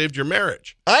Control saved your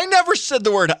marriage. I never said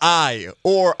the word I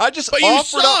just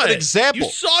offered up an example.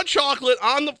 You saw chocolate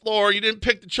on the floor. You didn't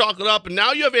pick the chocolate up, and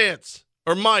now you have ants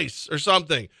or mice or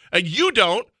something. And you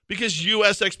don't, because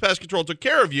USX Pest Control took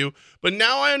care of you. But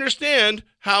now I understand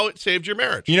how it saved your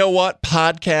marriage. You know what,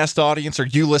 podcast audience, are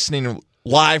you listening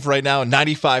live right now at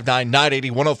 95.9,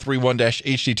 980,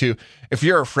 1031-HD2. If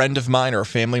you're a friend of mine or a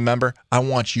family member, I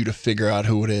want you to figure out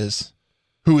who it is.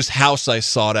 whose house I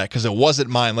saw it at because it wasn't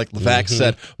mine. Like Levac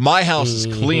said, my house is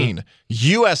clean.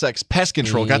 USX Pest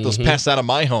Control got those pests out of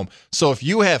my home. So if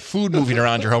you have food moving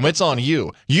around your home, it's on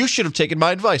you. You should have taken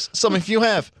my advice. Some of you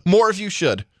have. More of you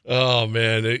should. Oh,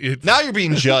 man. It's Now you're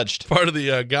being judged. part of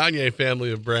the Gagne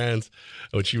family of brands,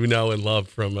 which you know and love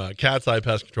from Cat's Eye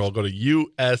Pest Control. Go to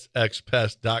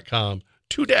usxpest.com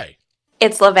today.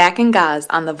 It's Levac and Gaz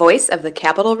on the voice of the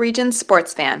Capital Region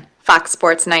sports fan, Fox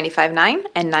Sports 95.9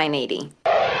 and 980.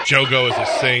 Jogo is a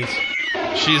saint.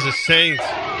 She's a saint.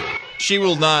 She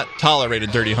will not tolerate a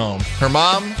dirty home. Her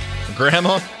mom, her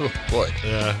grandma, oh boy.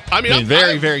 Yeah. I mean,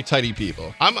 Very, very tidy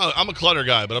people. I'm a clutter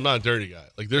guy, but I'm not a dirty guy.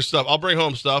 Like there's stuff I'll bring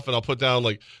home stuff and I'll put down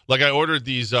like I ordered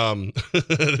these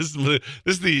this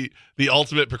is the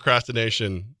ultimate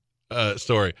procrastination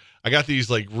story. I got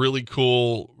these like really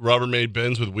cool Rubbermaid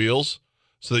bins with wheels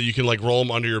so that you can like roll them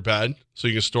under your bed so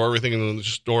you can store everything and then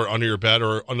just store it under your bed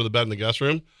or under the bed in the guest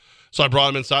room. So I brought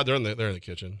them inside. They're in the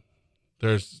kitchen.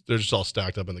 They're just all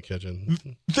stacked up in the kitchen.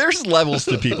 There's levels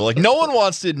to people. Like no one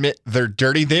wants to admit they're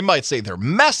dirty. They might say they're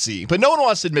messy, but no one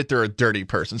wants to admit they're a dirty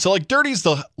person. So like dirty's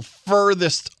the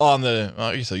furthest on the,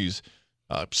 I guess I'll use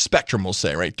spectrum, we'll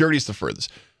say, right? Dirty's the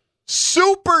furthest.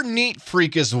 Super neat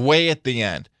freak is way at the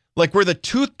end. Like where the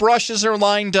toothbrushes are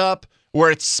lined up,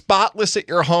 where it's spotless at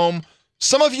your home.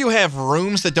 Some of you have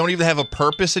rooms that don't even have a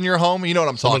purpose in your home. You know what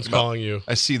I'm Someone's talking about. calling you.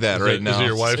 I see that Is now. it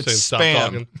your wife It's saying stop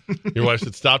spam. talking? Your wife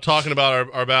said stop talking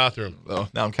about our bathroom. Oh,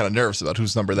 now I'm kind of nervous about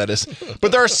whose number that is.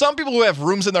 But there are some people who have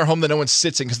rooms in their home that no one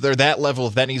sits in because they're that level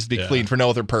of that needs to be cleaned for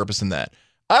no other purpose than that.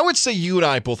 I would say you and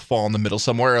I both fall in the middle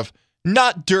somewhere of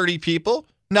not dirty people,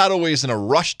 not always in a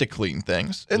rush to clean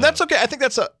things. And that's okay. I think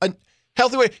that's a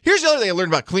healthy way. Here's the other thing I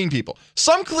learned about clean people.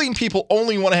 Some clean people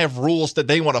only want to have rules that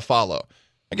they want to follow.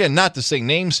 Again, not to say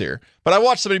names here, but I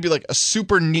watched somebody be like a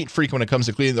super neat freak when it comes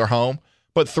to cleaning their home.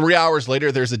 But 3 hours later,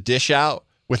 there's a dish out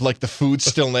with like the food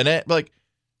still in it. Like,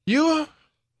 you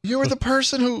were the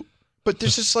person who, but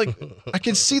there's just like, I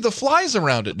can see the flies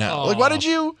around it now. Like, why did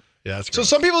you? Yeah, that's So gross.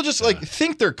 some people just like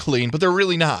think they're clean, but they're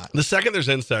really not. The second there's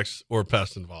insects or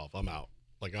pests involved, I'm out.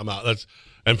 Like I'm out.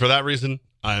 And for that reason,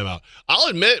 I am out. I'll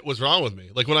admit what's wrong with me.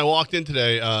 Like when I walked in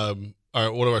today,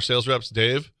 one of our sales reps,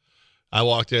 Dave, I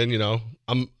walked in,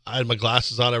 I had my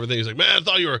glasses on, everything. He's like, man, I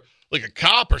thought you were like a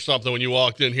cop or something when you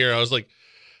walked in here. I was like,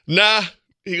 nah.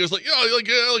 He goes like, like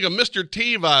a Mr.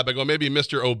 T vibe. I go, maybe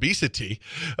Mr. Obesity,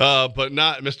 but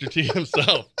not Mr. T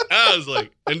himself. I was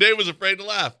like, and Dave was afraid to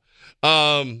laugh.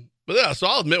 But yeah, so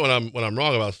I'll admit when I'm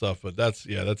wrong about stuff, but that's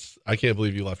I can't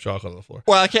believe you left chocolate on the floor.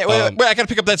 Well, I can't. Wait, I got to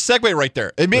pick up that segue right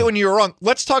there. Admit when you were wrong.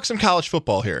 Let's talk some college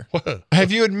football here.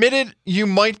 Have you admitted you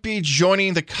might be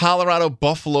joining the Colorado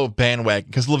Buffalo bandwagon?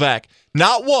 Because Levac,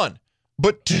 not one,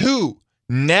 but two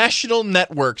national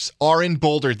networks are in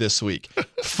Boulder this week.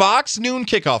 Fox noon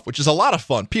kickoff, which is a lot of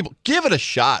fun. People, give it a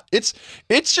shot. It's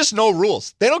just no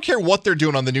rules. They don't care what they're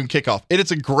doing on the noon kickoff.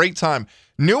 It's a great time.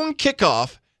 Noon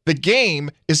kickoff. The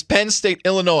game is Penn State,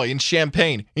 Illinois in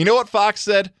Champaign. You know what Fox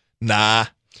said? Nah.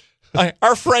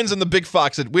 Our friends in the Big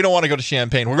Fox said, we don't want to go to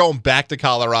Champaign. We're going back to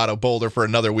Colorado, Boulder for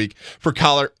another week for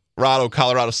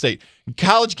Colorado State.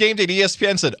 College Game Day,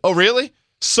 ESPN said, oh, really?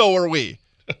 So are we.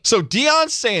 So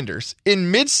Deion Sanders in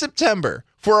mid-September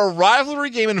for a rivalry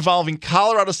game involving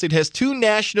Colorado State has two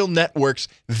national networks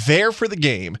there for the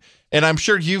game. And I'm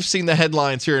sure you've seen the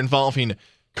headlines here involving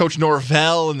Coach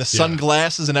Norvell and the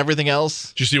sunglasses and everything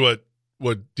else. Did you see what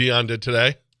Deion did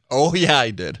today? Oh, yeah,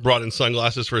 I did. Brought in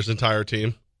sunglasses for his entire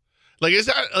team. Like, is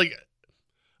that, like,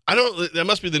 I don't, that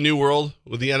must be the new world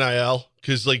with the NIL.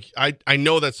 Because, like, I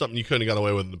know that's something you couldn't have got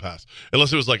away with in the past.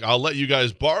 Unless it was like, I'll let you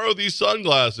guys borrow these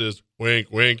sunglasses. Wink,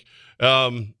 wink.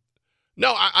 No,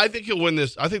 I think he'll win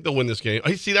this. I think they'll win this game.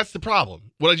 See, that's the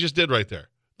problem. What I just did right there.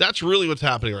 That's really what's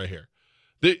happening right here.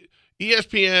 The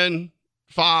ESPN,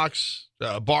 Fox,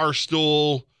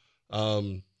 Barstool,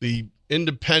 the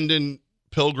Independent,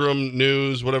 Pilgrim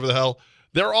News, whatever the hell,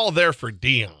 they're all there for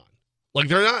Deion. Like,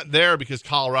 they're not there because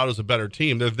Colorado's a better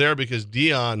team. They're there because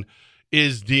Deion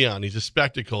is Deion. He's a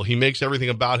spectacle. He makes everything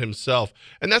about himself.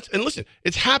 And listen,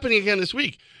 it's happening again this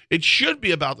week. It should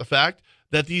be about the fact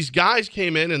that these guys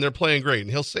came in and they're playing great.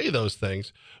 And he'll say those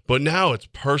things, but now it's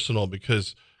personal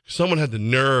because someone had the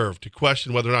nerve to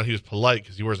question whether or not he was polite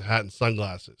because he wears a hat and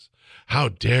sunglasses. How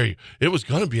dare you? It was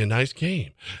going to be a nice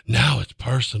game. Now it's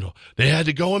personal. They had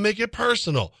to go and make it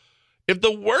personal. If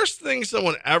the worst thing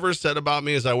someone ever said about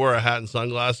me is I wear a hat and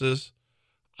sunglasses,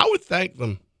 I would thank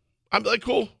them. I'm like,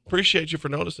 cool. Appreciate you for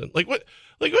noticing. Like what?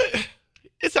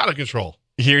 It's out of control.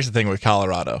 Here's the thing with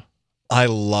Colorado. I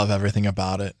love everything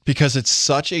about it because it's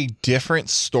such a different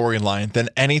storyline than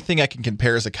anything I can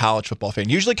compare as a college football fan.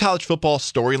 Usually college football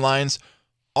storylines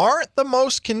aren't the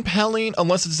most compelling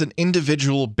unless it's an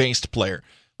individual-based player.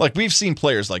 Like, we've seen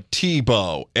players like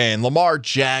Tebow and Lamar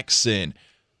Jackson.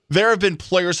 There have been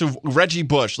players who, Reggie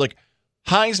Bush, like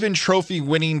Heisman Trophy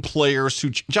winning players who,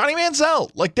 Johnny Manziel,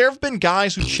 like there have been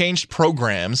guys who changed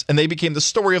programs and they became the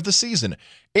story of the season.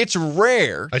 It's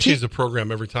rare. I change the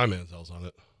program every time Manziel's on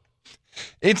it.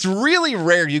 It's really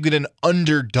rare you get an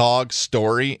underdog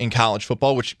story in college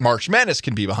football, which March Madness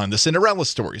can be behind, the Cinderella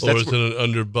stories. Or is it an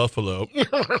under Buffalo?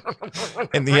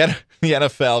 And the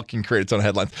NFL can create its own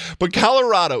headlines. But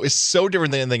Colorado is so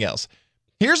different than anything else.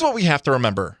 Here's what we have to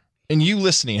remember, and you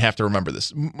listening have to remember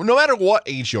this. No matter what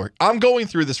age you're, I'm going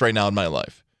through this right now in my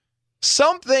life.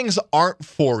 Some things aren't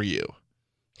for you.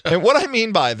 And what I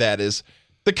mean by that is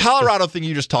the Colorado thing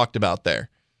you just talked about there.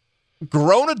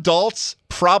 Grown adults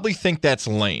probably think that's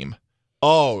lame.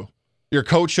 Oh, your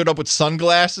coach showed up with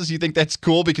sunglasses. You think that's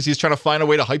cool because he's trying to find a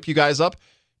way to hype you guys up?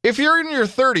 If you're in your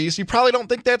 30s, you probably don't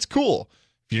think that's cool.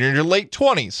 If you're in your late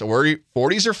 20s or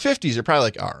 40s or 50s, you're probably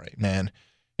like, all right, man.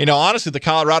 You know, honestly, the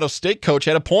Colorado State coach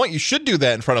had a point. You should do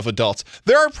that in front of adults.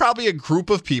 There are probably a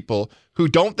group of people who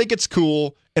don't think it's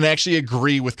cool and actually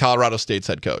agree with Colorado State's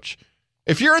head coach.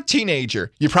 If you're a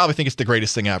teenager, you probably think it's the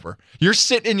greatest thing ever. You're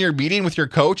sitting in your meeting with your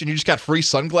coach and you just got free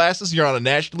sunglasses. You're on a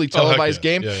nationally televised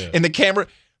game and the camera.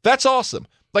 That's awesome.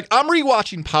 Like, I'm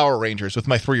rewatching Power Rangers with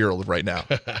my 3-year-old right now.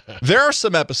 There are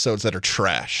some episodes that are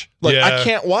trash. Like, I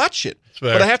can't watch it.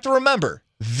 But I have to remember,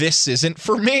 this isn't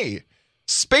for me.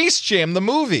 Space Jam, the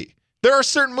movie. There are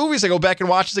certain movies I go back and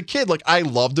watch as a kid. Like, I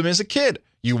loved them as a kid.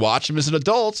 You watch them as an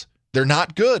adult, they're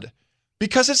not good.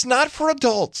 Because it's not for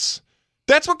adults.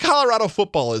 That's what Colorado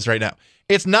football is right now.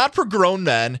 It's not for grown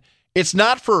men. It's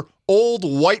not for old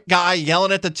white guy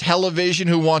yelling at the television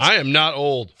who wants... I am not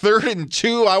old. 3rd and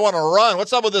 2, I want to run.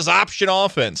 What's up with this option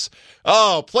offense?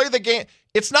 Oh, play the game.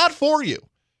 It's not for you.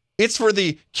 It's for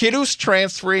the kid who's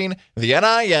transferring, the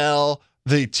NIL,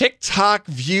 the TikTok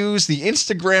views, the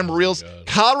Instagram reels.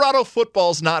 Colorado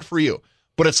football is not for you.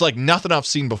 But it's like nothing I've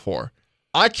seen before.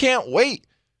 I can't wait.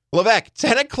 Levesque,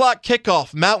 10 o'clock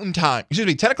kickoff Mountain Time. 10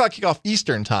 o'clock kickoff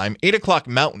Eastern Time, 8 o'clock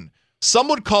Mountain. Some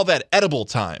would call that edible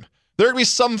time. There are going to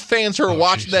be some fans who are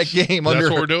watching that game. That's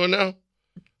what we're doing now?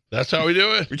 That's how we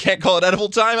do it? We can't call it edible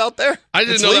time out there? I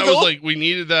didn't know legal? That was like, we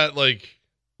needed that, like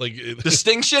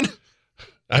distinction?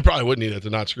 I probably would need that to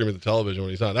not scream at the television when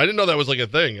he's on. I didn't know that was like a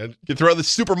thing. You throw the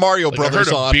Super Mario Brothers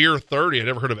I've heard on. of Beer 30. I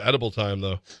never heard of edible time,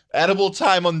 though. Edible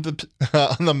time on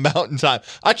the Mountain Time.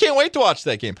 I can't wait to watch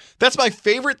that game. That's my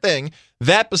favorite thing.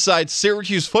 That besides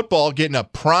Syracuse football getting a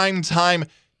prime time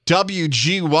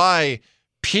WGY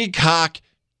Peacock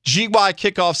GY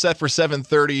kickoff set for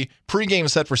 7:30, pregame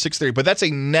set for 6:30. But that's a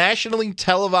nationally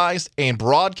televised and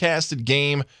broadcasted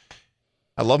game.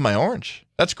 I love my orange.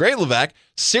 That's great, Levac.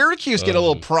 Syracuse get a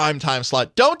little prime time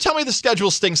slot. Don't tell me the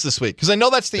schedule stinks this week, because I know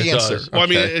that's the answer. Does. Well,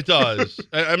 okay. I mean, it does.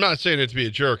 I'm not saying it to be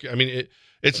a jerk. I mean,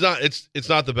 it's not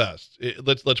the best.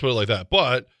 Let's put it like that.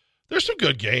 But there's some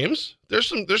good games. There's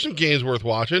some games worth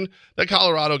watching. That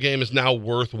Colorado game is now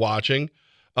worth watching.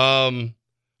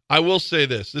 I will say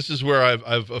this. This is where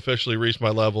I've officially reached my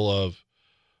level of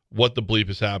what the bleep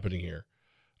is happening here.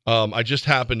 I just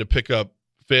happened to pick up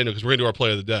FanDuel because we're going to do our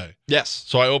play of the day. Yes.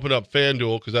 So I opened up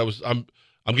FanDuel because I'm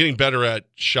getting better at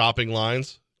shopping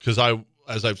lines because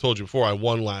as I've told you before, I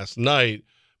won last night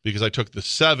because I took the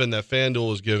 7 that FanDuel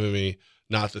was giving me,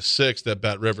 not the 6 that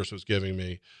Bet Rivers was giving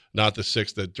me, not the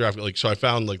 6 that draft. So I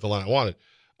found like the line I wanted.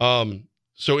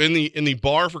 So in the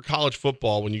bar for college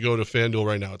football, when you go to FanDuel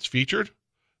right now, it's featured.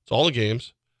 It's all the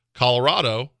games.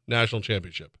 Colorado National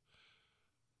Championship.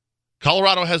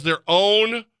 Colorado has their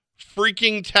own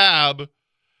freaking tab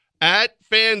at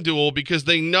FanDuel because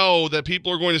they know that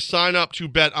people are going to sign up to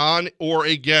bet on or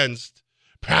against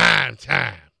prime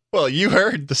time. Well, you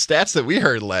heard the stats that we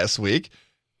heard last week.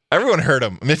 Everyone heard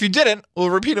them. And if you didn't,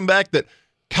 we'll repeat them back that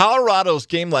Colorado's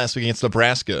game last week against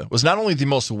Nebraska was not only the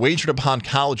most wagered upon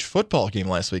college football game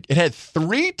last week, it had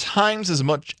 3 times as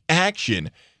much action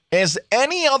as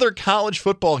any other college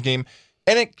football game,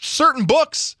 and in certain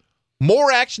books,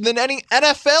 more action than any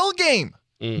NFL game.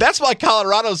 That's why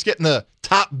Colorado's getting the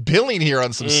top billing here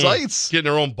on some sites.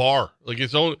 Getting their own bar, like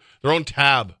their own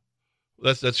tab.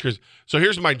 That's crazy. So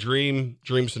here's my dream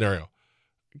scenario.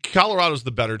 Colorado's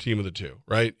the better team of the two,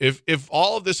 right? If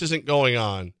all of this isn't going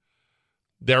on,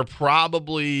 they're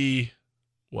probably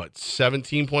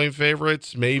 17-point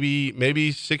favorites,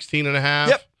 maybe 16 and a half.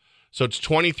 Yep. So it's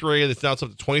 23. It's now up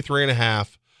to 23 and a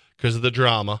half because of the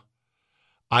drama.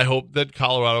 I hope that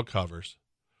Colorado covers,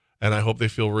 and I hope they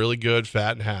feel really good,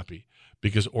 fat, and happy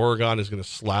because Oregon is going to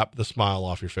slap the smile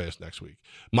off your face next week.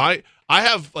 I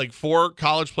have like 4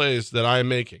 college plays that I am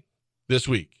making this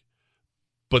week.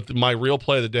 But my real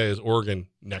play of the day is Oregon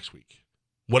next week.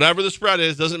 Whatever the spread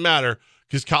is, doesn't matter,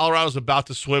 because Colorado's about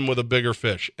to swim with a bigger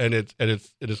fish, and it's going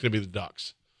to be the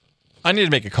Ducks. I need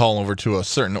to make a call over to a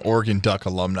certain Oregon Duck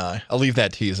alumni. I'll leave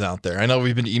that tease out there. I know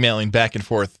we've been emailing back and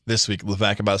forth this week,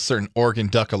 Levac, about a certain Oregon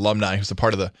Duck alumni who's a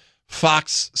part of the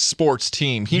Fox Sports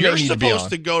team. You're supposed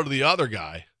to go to the other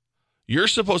guy. You're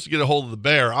supposed to get a hold of the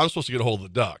bear. I'm supposed to get a hold of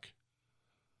the duck.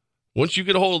 Once you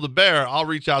get a hold of the bear, I'll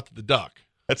reach out to the duck.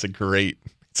 It's a great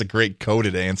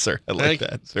coded answer. I like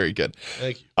that. It's very good.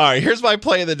 Thank you. All right, here's my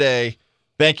play of the day.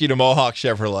 Thank you to Mohawk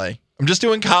Chevrolet. I'm just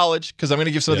doing college because I'm going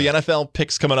to give some of the NFL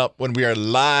picks coming up when we are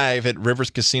live at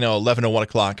Rivers Casino 11 to 1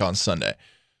 o'clock on Sunday.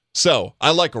 So I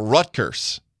like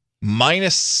Rutgers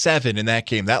 -7 in that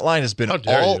game. That line has been How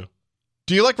dare you?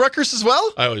 Do you like Rutgers as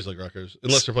well? I always like Rutgers,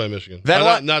 unless they're playing Michigan.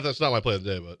 That's not my play of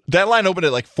the day, but that line opened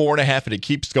at like 4.5, and it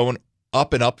keeps going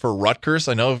up and up for Rutgers.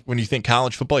 I know when you think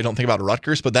college football, you don't think about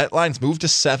Rutgers, but that line's moved to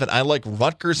 7. I like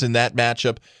Rutgers in that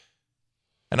matchup.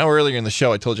 I know earlier in the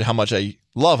show I told you how much I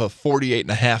love a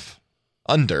 48.5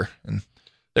 under, and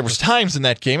there was times in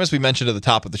that game, as we mentioned at the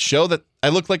top of the show, that I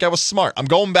looked like I was smart. I'm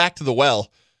going back to the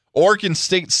well. Oregon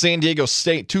State, San Diego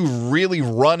State, two really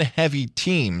run-heavy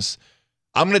teams.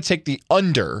 I'm going to take the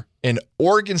under in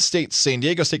Oregon State, San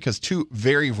Diego State, because two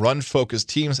very run-focused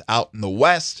teams out in the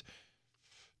West.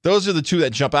 Those are the two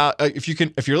that jump out. If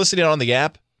you're listening on the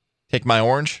app, take my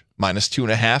orange,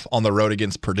 -2.5 on the road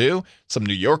against Purdue. Some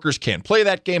New Yorkers can't play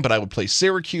that game, but I would play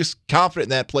Syracuse. Confident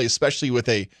in that play, especially with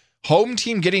a home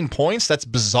team getting points. That's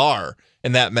bizarre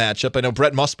in that matchup. I know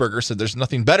Brett Musburger said there's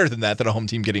nothing better than that, than a home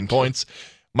team getting points.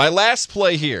 My last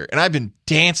play here, and I've been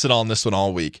dancing on this one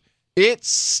all week. It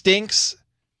stinks.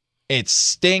 It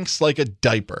stinks like a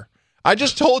diaper. I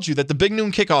just told you that the big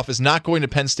noon kickoff is not going to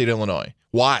Penn State, Illinois.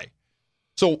 Why?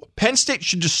 So Penn State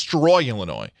should destroy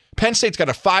Illinois. Penn State's got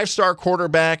a 5-star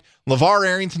quarterback. LeVar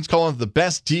Arrington's calling it the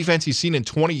best defense he's seen in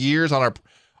 20 years on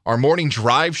our morning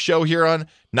drive show here on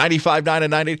 95.9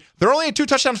 and 98. They're only a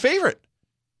 2-touchdown favorite.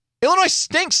 Illinois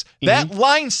stinks. That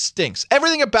line stinks.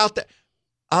 Everything about that.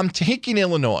 I'm taking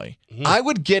Illinois. I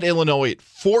would get Illinois at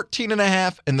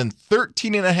 14.5 and then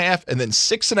 13.5 and then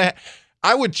 6.5.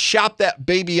 I would chop that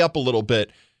baby up a little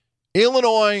bit.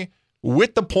 Illinois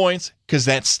with the points because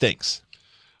that stinks.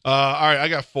 All right, I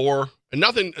got 4. And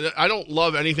nothing. I don't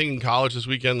love anything in college this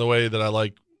weekend the way that I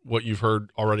like what you've heard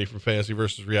already from Fantasy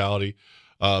versus Reality.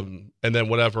 And then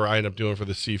whatever I end up doing for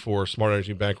the C4 Smart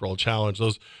Energy Bankroll Challenge.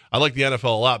 Those I like the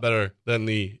NFL a lot better than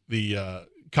the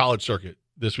college circuit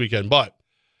this weekend. But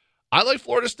I like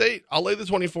Florida State. I'll lay the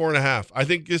 24.5. I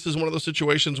think this is one of those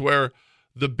situations where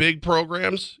the big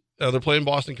programs, they're playing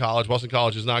Boston College. Boston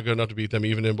College is not good enough to beat them,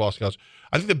 even in Boston College.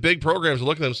 I think the big programs are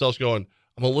looking at themselves going,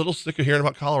 I'm a little sick of hearing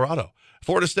about Colorado.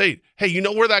 Florida State, hey, you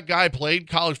know where that guy played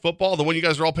college football, the one you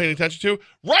guys are all paying attention to?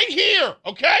 Right here,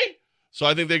 okay? So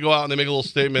I think they go out and they make a little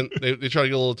statement. They try to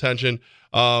get a little attention.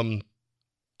 I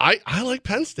like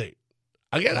Penn State.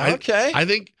 Again, okay. I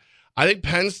think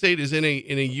Penn State is in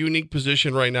a unique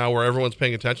position right now where everyone's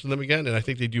paying attention to them again, and I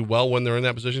think they do well when they're in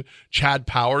that position. Chad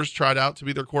Powers tried out to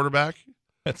be their quarterback.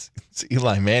 It's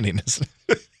Eli Manning, isn't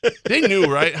it? They knew,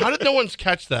 right? How did no one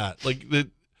catch that?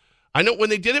 I know when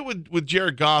they did it with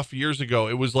Jared Goff years ago,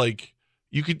 it was like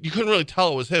you couldn't really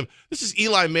tell it was him. This is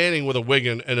Eli Manning with a wig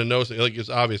and a nose. Like, it's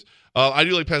obvious. I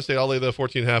do like Penn State. I'll lay the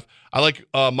 14.5. I like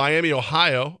Miami,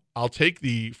 Ohio. I'll take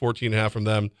the 14.5 from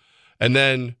them. And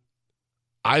then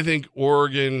I think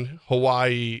Oregon,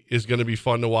 Hawaii is going to be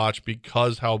fun to watch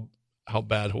because how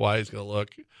bad Hawaii is going to look.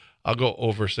 I'll go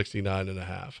over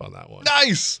 69.5 on that one.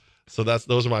 Nice. So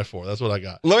those are my 4. That's what I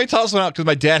got. Let me toss one out because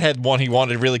my dad had one he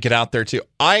wanted to really get out there too.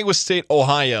 Iowa State,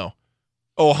 Ohio.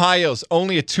 Ohio's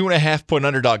only a 2.5-point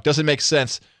underdog. Doesn't make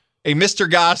sense. A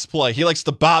Mr. Goss play. He likes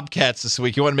the Bobcats this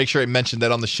week. You want to make sure I mentioned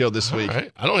that on the show this week. All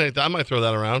right. I don't hate that. I might throw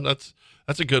that around. That's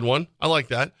a good one. I like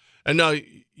that. And now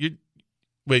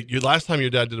last time your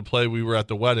dad did a play, we were at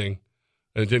the wedding,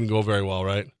 and it didn't go very well,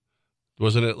 right?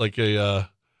 Wasn't it like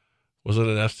wasn't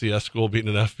an FCS school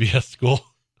beating an FBS school?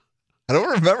 I don't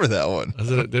remember that one.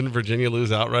 Didn't Virginia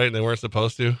lose outright and they weren't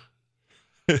supposed to?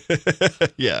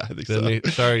 Yeah, I think so.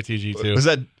 Sorry, TG2. Was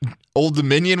that Old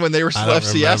Dominion when they were still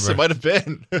FCS? It might have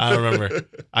been. I don't remember.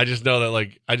 I just know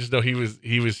that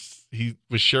he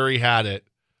was sure he had it,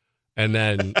 and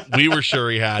then we were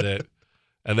sure he had it,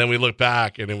 and then we looked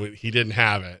back and he didn't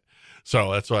have it.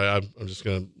 So that's why I'm just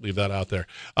going to leave that out there.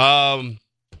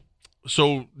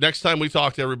 So next time we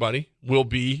talk to everybody will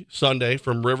be Sunday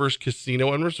from Rivers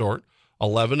Casino and Resort.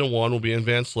 11 to 1 will be in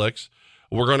Van Slyck's.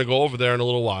 We're going to go over there in a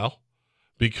little while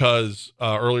because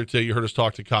earlier today you heard us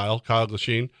talk to Kyle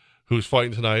Glasheen, who's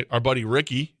fighting tonight. Our buddy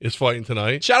Ricky is fighting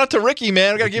tonight. Shout out to Ricky,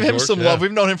 man. We got to give him George, some yeah. love.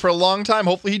 We've known him for a long time.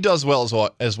 Hopefully he does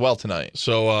well as well tonight.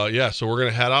 So, so we're going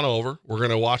to head on over. We're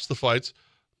going to watch the fights.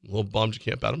 A little bummed you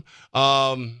can't bet them.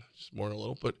 Just more than a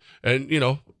little. We're going to hang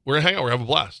out. We're going to have a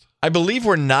blast. I believe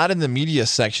we're not in the media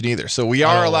section either, so we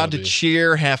are allowed to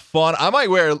cheer, have fun. I might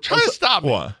wear... Try to stop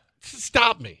me. What?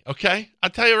 Stop me, okay? I'll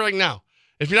tell you right now.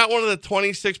 If you're not one of the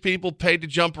 26 people paid to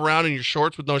jump around in your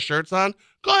shorts with no shirts on,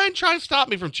 go ahead and try to stop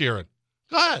me from cheering.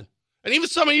 Go ahead. And even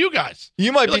some of you guys.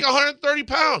 You might You're be like 130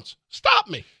 pounds. Stop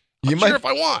me. I'll cheer if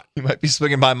I want. You might be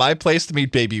swinging by my place to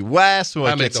meet Baby Wes. We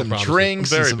might get some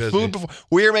drinks and some food before.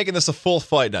 We are making this a full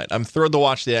fight night. I'm thrilled to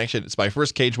watch the action. It's my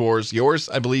first Cage Wars. Yours,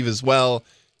 I believe, as well.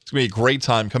 It's going to be a great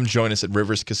time. Come join us at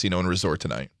Rivers Casino and Resort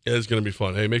tonight. Yeah, it's going to be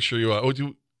fun. Hey, make sure you... are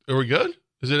we good?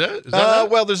 Is it? Is that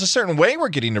well, there's a certain way we're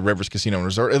getting to Rivers Casino and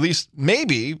Resort. At least,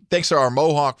 maybe, thanks to our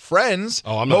Mohawk friends.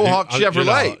 Oh, I'm not. Mohawk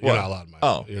Chevrolet. You're not allowed, Mike.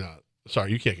 Oh. You're not.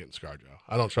 Sorry, you can't get in ScarJo.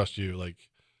 I don't trust you,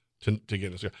 to get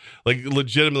in ScarJo.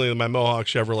 Legitimately, my Mohawk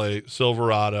Chevrolet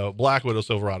Silverado, Black Widow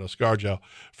Silverado, ScarJo,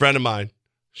 friend of mine,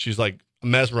 she's,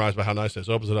 mesmerized by how nice it is.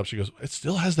 Opens it up. She goes, it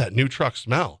still has that new truck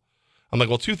smell. I'm like,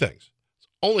 well, two things. It's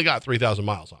only got 3,000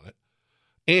 miles on it.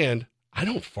 And I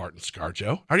don't fart in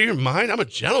ScarJo. Out of your mind? I'm a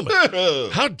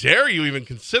gentleman. How dare you even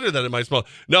consider that it might smell?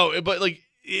 No, but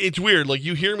it's weird.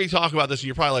 You hear me talk about this and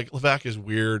you're probably like, Levac is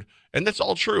weird. And that's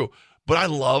all true. But I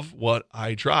love what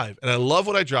I drive. And I love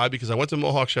what I drive because I went to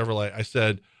Mohawk Chevrolet. I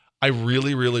said, I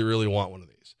really, really, really want one of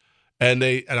these. And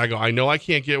I go, I know I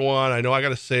can't get one. I know I got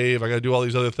to save. I got to do all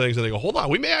these other things. And they go, hold on.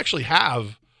 We may actually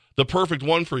have the perfect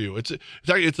one for you. It's a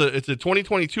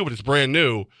 2022, but it's brand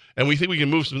new, and we think we can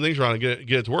move some things around and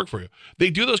get it to work for you. They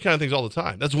do those kind of things all the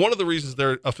time. That's one of the reasons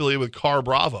they're affiliated with Car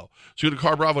Bravo. So you go to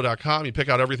carbravo.com, you pick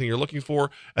out everything you're looking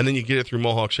for, and then you get it through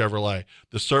Mohawk Chevrolet.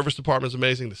 The service department's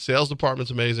amazing. The sales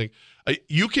department's amazing.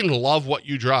 You can love what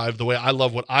you drive the way I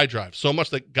love what I drive, so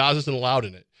much that Gaz isn't allowed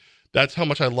in it. That's how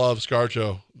much I love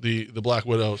ScarJo, the Black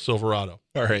Widow Silverado.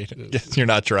 All right. Guess you're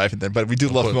not driving then, but we do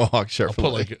love Mohawk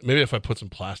Chevrolet. Maybe if I put some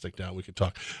plastic down, we could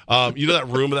talk. You know that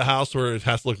room of the house where it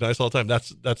has to look nice all the time?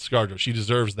 That's ScarJo. She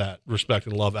deserves that respect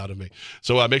and love out of me.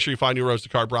 So make sure you find your roads to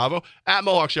Car Bravo at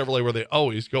Mohawk Chevrolet, where they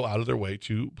always go out of their way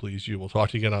to please you. We'll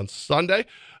talk to you again on Sunday.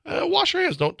 Wash your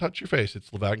hands. Don't touch your face. It's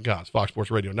Levac and Gaz, Fox Sports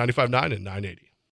Radio, 95.9 and 980.